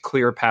has a much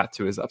clearer path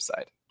to his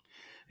upside.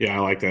 Yeah, I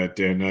like that.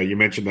 And you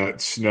mentioned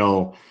that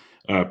Snell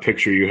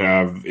picture you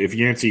have. If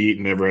Yancey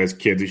Eaton ever has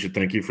kids, he should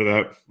thank you for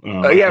that.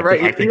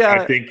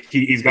 I think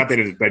he's got that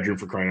in his bedroom,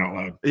 for crying out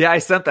loud. Yeah, I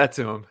sent that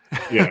to him.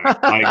 Yeah,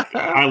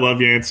 I love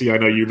Yancey. I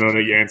know you know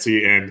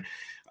Yancey, and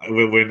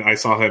when I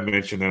saw him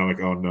mention that, I'm like,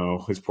 oh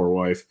no, his poor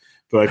wife.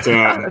 But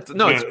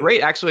it's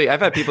great. Actually,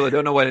 I've had people that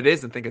don't know what it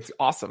is and think it's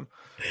awesome.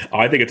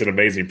 I think it's an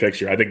amazing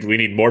picture. I think we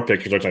need more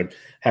pictures, which I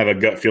have a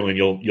gut feeling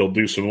you'll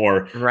do some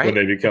more when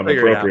they become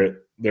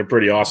appropriate. They're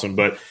pretty awesome.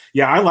 But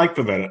yeah, I like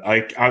Pivetta.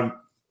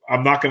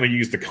 I'm not going to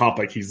use the comp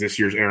like he's this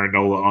year's Aaron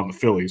Nola on the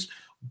Phillies,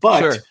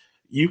 but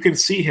you can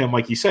see him,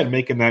 like you said,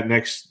 making that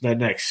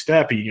next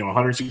step. He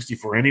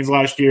 164 innings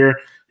last year.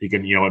 He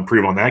can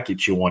improve on that,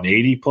 get you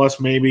 180 plus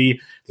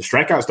maybe. The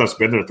strikeout stuff's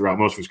been there throughout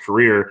most of his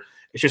career.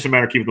 It's just a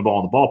matter of keeping the ball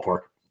in the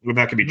ballpark. And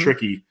that can be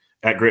tricky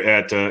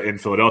in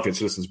Philadelphia at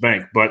Citizens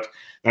Bank, but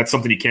that's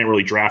something you can't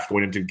really draft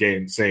going into the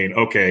game saying,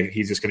 okay,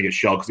 he's just going to get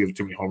shelled because he has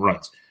too many home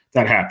runs.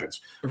 That happens.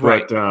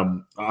 Right.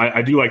 But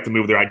I do like the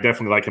move there. I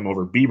definitely like him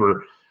over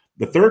Bieber.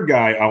 The third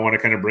guy I want to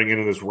kind of bring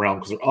into this realm,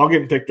 because they're all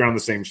getting picked around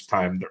the same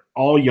time. They're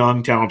all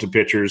young, talented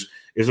pitchers.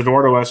 Is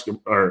Eduardo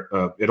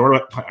Escobar.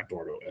 Eduardo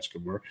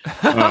Escobar.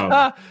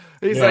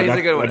 He's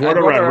a good one.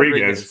 Eduardo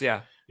Rodriguez.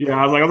 Yeah. Yeah,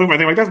 I was like, I look at my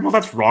thing like,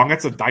 that's wrong.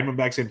 That's a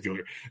Diamondbacks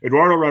infielder.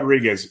 Eduardo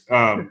Rodriguez,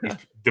 he's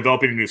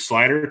developing a new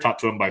slider taught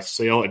to him by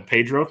Sale and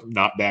Pedro.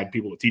 Not bad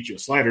people to teach you a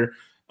slider.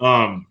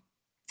 And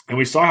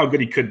we saw how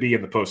good he could be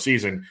in the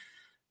postseason.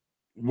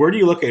 Where do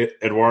you look at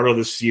Eduardo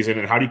this season,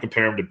 and how do you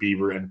compare him to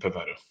Bieber and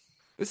Pivetta?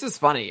 This is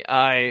funny.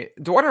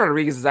 Eduardo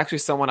Rodriguez is actually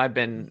someone I've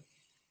been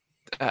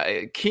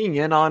keying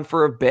in on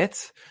for a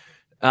bit.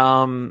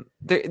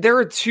 There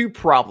are two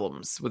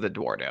problems with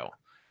Eduardo.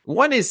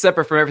 One is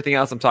separate from everything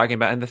else I'm talking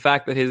about, and the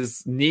fact that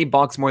his knee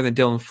bulks more than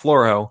Dylan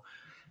Floro,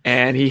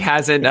 and he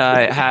hasn't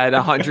had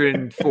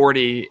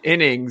 140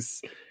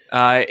 innings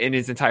in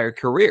his entire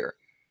career.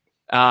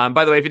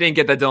 By the way, if you didn't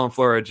get that Dylan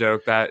Floro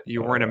joke, that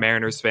you weren't a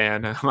Mariners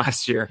fan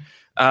last year.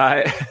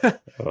 That's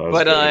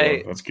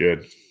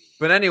good.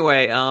 But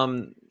anyway,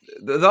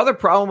 the other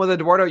problem with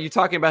Eduardo, you're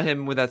talking about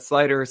him with that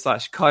slider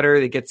 / cutter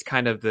that gets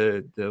kind of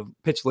the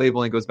pitch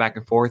labeling goes back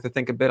and forth. I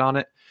think a bit on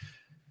it.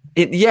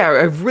 I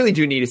really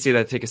do need to see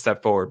that take a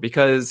step forward,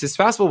 because his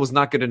fastball was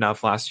not good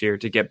enough last year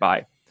to get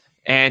by.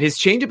 And his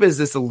changeup is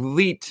this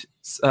elite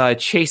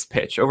chase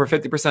pitch, over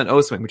 50%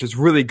 O swing, which is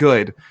really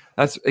good.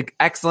 That's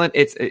excellent.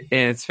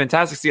 It's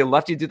fantastic to see a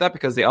lefty do that,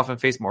 because they often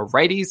face more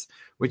righties,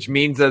 which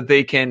means that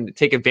they can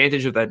take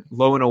advantage of that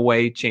low and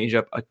away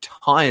changeup a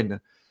ton.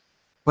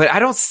 But I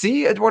don't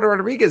see Eduardo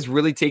Rodriguez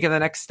really taking the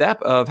next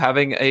step of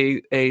having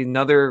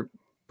another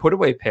put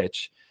away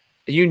pitch.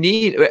 You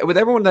need, with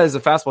everyone that has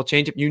a fastball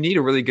changeup, you need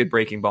a really good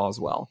breaking ball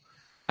as well.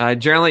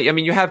 Generally, I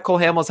mean, you have Cole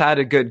Hamels had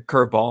a good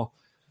curveball,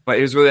 but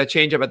it was really that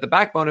changeup at the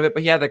backbone of it.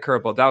 But he had that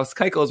curveball. Dallas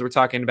Keuchel, as we're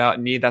talking about,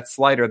 need that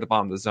slider at the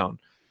bottom of the zone.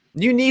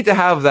 You need to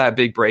have that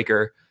big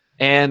breaker.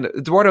 And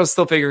Eduardo's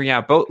still figuring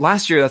out both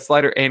last year that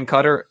slider and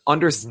cutter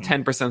under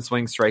 10%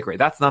 swing strike rate.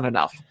 That's not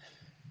enough.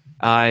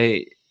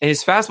 And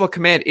his fastball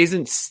command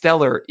isn't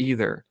stellar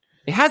either.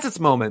 It has its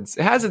moments.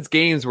 It has its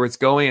games where it's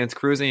going and it's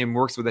cruising and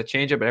works with that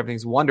changeup and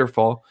everything's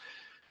wonderful.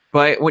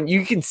 But when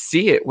you can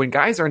see it, when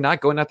guys are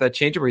not going at that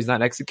changeup or he's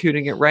not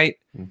executing it right,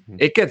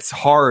 it gets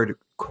hard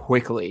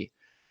quickly.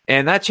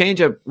 And that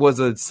changeup was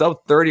a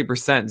sub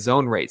 30%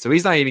 zone rate. So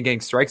he's not even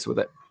getting strikes with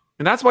it.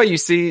 And that's why you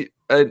see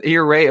an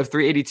ERA of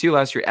 382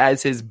 last year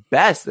as his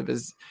best of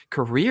his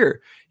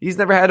career. He's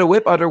never had a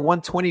whip under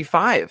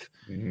 125.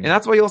 And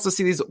that's why you also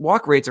see these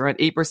walk rates around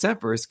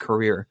 8% for his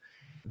career.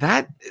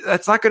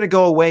 That's not going to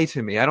go away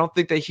to me. I don't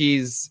think that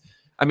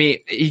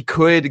he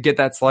could get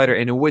that slider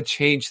and it would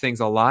change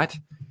things a lot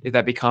if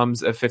that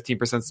becomes a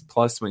 15%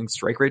 plus swing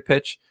strike rate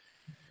pitch.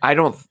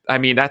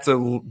 That's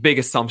a big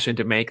assumption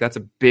to make. That's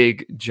a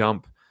big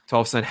jump to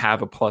all of a sudden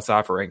have a plus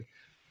offering.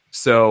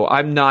 So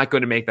I'm not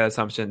going to make that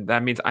assumption.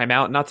 That means I'm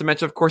out. Not to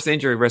mention, of course, the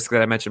injury risk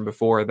that I mentioned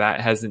before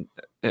that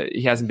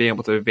he hasn't been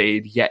able to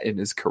evade yet in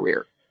his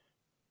career.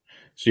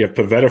 So you have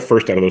Pivetta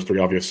first out of those three,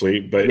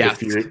 obviously. But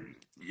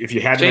if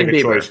you had to make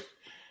a choice,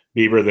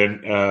 Bieber,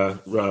 then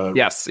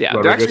yes, yeah,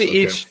 Rodriguez, they're actually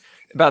each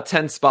about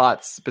 10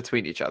 spots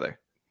between each other.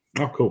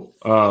 Oh, cool.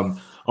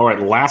 All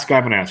right, last guy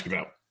I'm going to ask you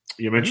about.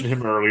 You mentioned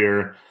him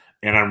earlier,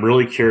 and I'm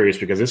really curious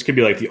because this could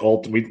be like the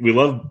ultimate. We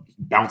love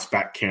bounce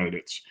back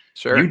candidates.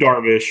 Sure. Yu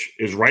Darvish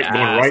is going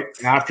right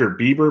after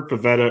Bieber,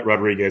 Pivetta,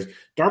 Rodriguez.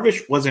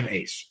 Darvish was an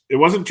ace. It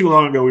wasn't too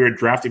long ago we were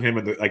drafting him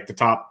in the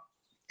top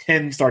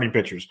 10 starting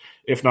pitchers,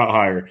 if not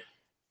higher.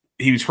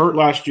 He was hurt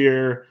last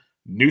year,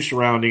 new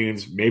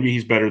surroundings. Maybe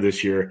he's better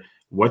this year.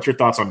 What's your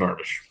thoughts on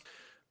Darvish?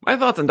 My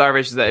thoughts on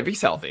Darvish is that if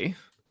he's healthy,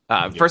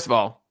 first of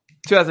all,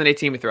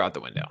 2018 we threw out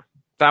the window.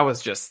 That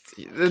was just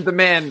the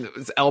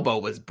man's elbow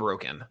was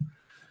broken.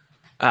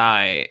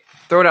 Throw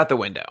it out the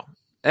window.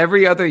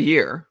 Every other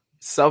year,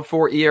 sub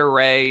 4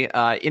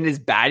 ERA in his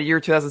bad year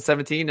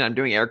 2017, and I'm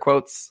doing air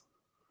quotes.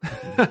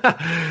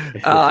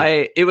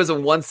 It was a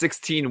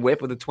 116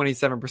 whip with a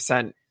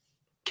 27%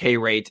 K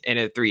rate and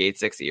a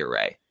 3.86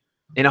 ERA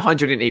in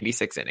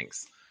 186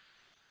 innings.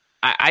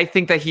 I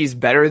think that he's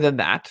better than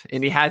that,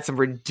 and he had some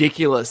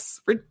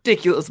ridiculous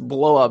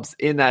blow-ups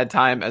in that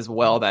time as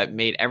well that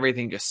made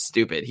everything just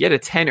stupid. He had a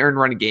 10 earned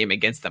run game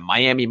against the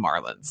Miami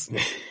Marlins.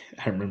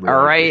 I remember.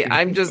 All right,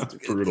 I'm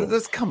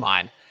just come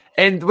on.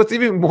 And what's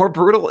even more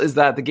brutal is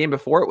that the game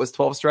before it was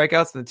 12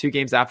 strikeouts, and the 2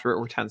 games after it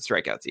were 10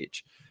 strikeouts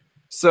each.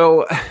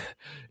 So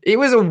it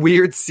was a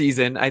weird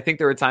season. I think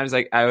there were times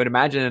like I would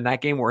imagine in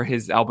that game where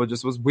his elbow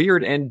just was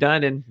weird and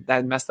done, and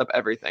that messed up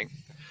everything.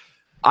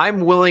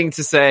 I'm willing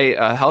to say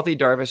a healthy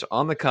Darvish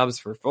on the Cubs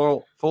for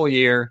full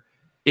year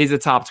is a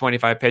top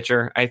 25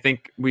 pitcher. I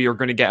think we are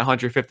going to get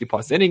 150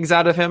 plus innings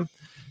out of him,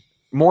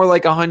 more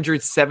like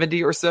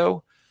 170 or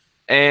so.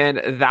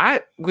 And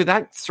that with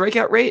that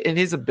strikeout rate and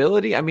his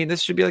ability,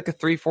 this should be like a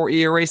 3-4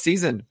 ERA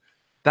season.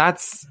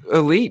 That's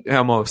elite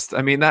almost.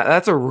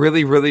 That's a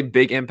really, really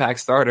big impact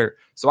starter.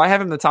 So I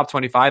have him in the top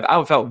 25.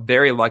 I felt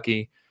very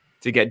lucky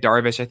to get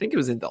Darvish. I think it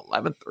was in the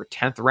 11th or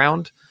 10th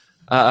round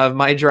of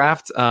my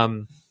draft.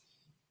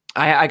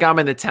 I got him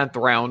in the 10th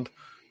round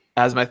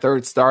as my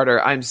third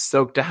starter. I'm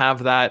stoked to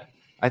have that.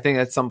 I think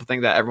that's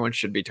something that everyone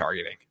should be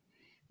targeting.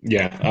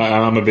 Yeah,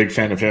 I'm a big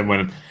fan of him.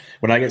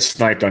 When I get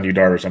sniped on Yu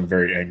Darvish, I'm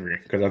very angry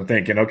because I'm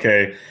thinking,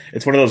 okay,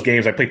 it's one of those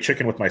games I play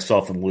chicken with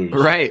myself and lose.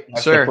 Right,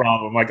 that's sure. the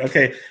problem. I'm like,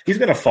 okay, he's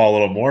going to fall a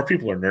little more.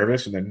 People are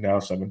nervous, and then now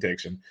someone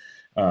takes him.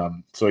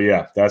 So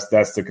yeah,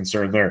 that's the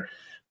concern there.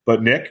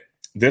 But Nick,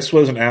 this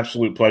was an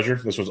absolute pleasure.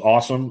 This was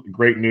awesome.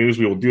 Great news.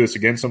 We will do this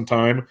again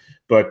sometime.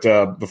 But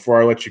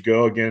before I let you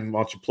go, again,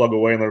 why don't you plug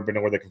away and let everybody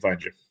know where they can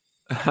find you?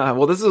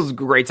 Well, this was a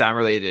great time.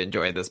 Really did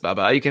enjoy this,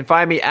 Bubba. You can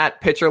find me at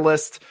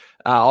PitcherList,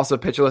 also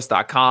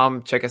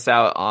PitcherList.com. Check us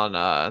out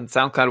on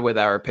SoundCloud with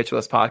our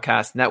PitcherList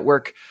podcast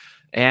network.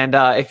 And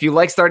if you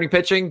like starting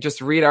pitching,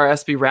 just read our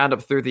SP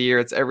Roundup through the year.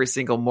 It's every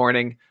single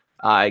morning.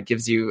 It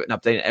gives you an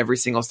update on every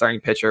single starting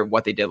pitcher,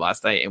 what they did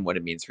last night, and what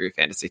it means for your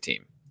fantasy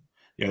team.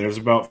 Yeah, there's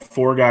about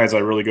 4 guys I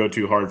really go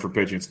to hard for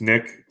pitching. It's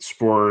Nick,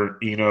 Sporer,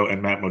 Eno,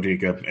 and Matt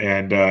Modica.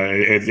 And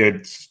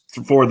it's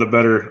for the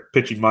better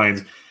pitching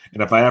minds.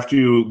 And if I have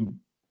to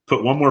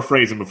put one more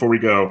phrase in before we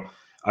go,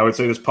 I would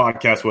say this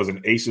podcast was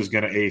an ace is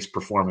going to ace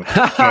performance.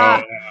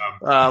 So,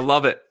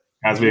 love it.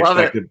 As we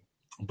expected.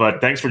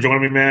 But thanks for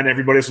joining me, man.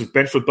 Everybody, this was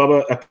Bench with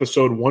Bubba,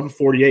 episode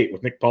 148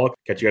 with Nick Pollack.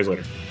 Catch you guys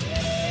later.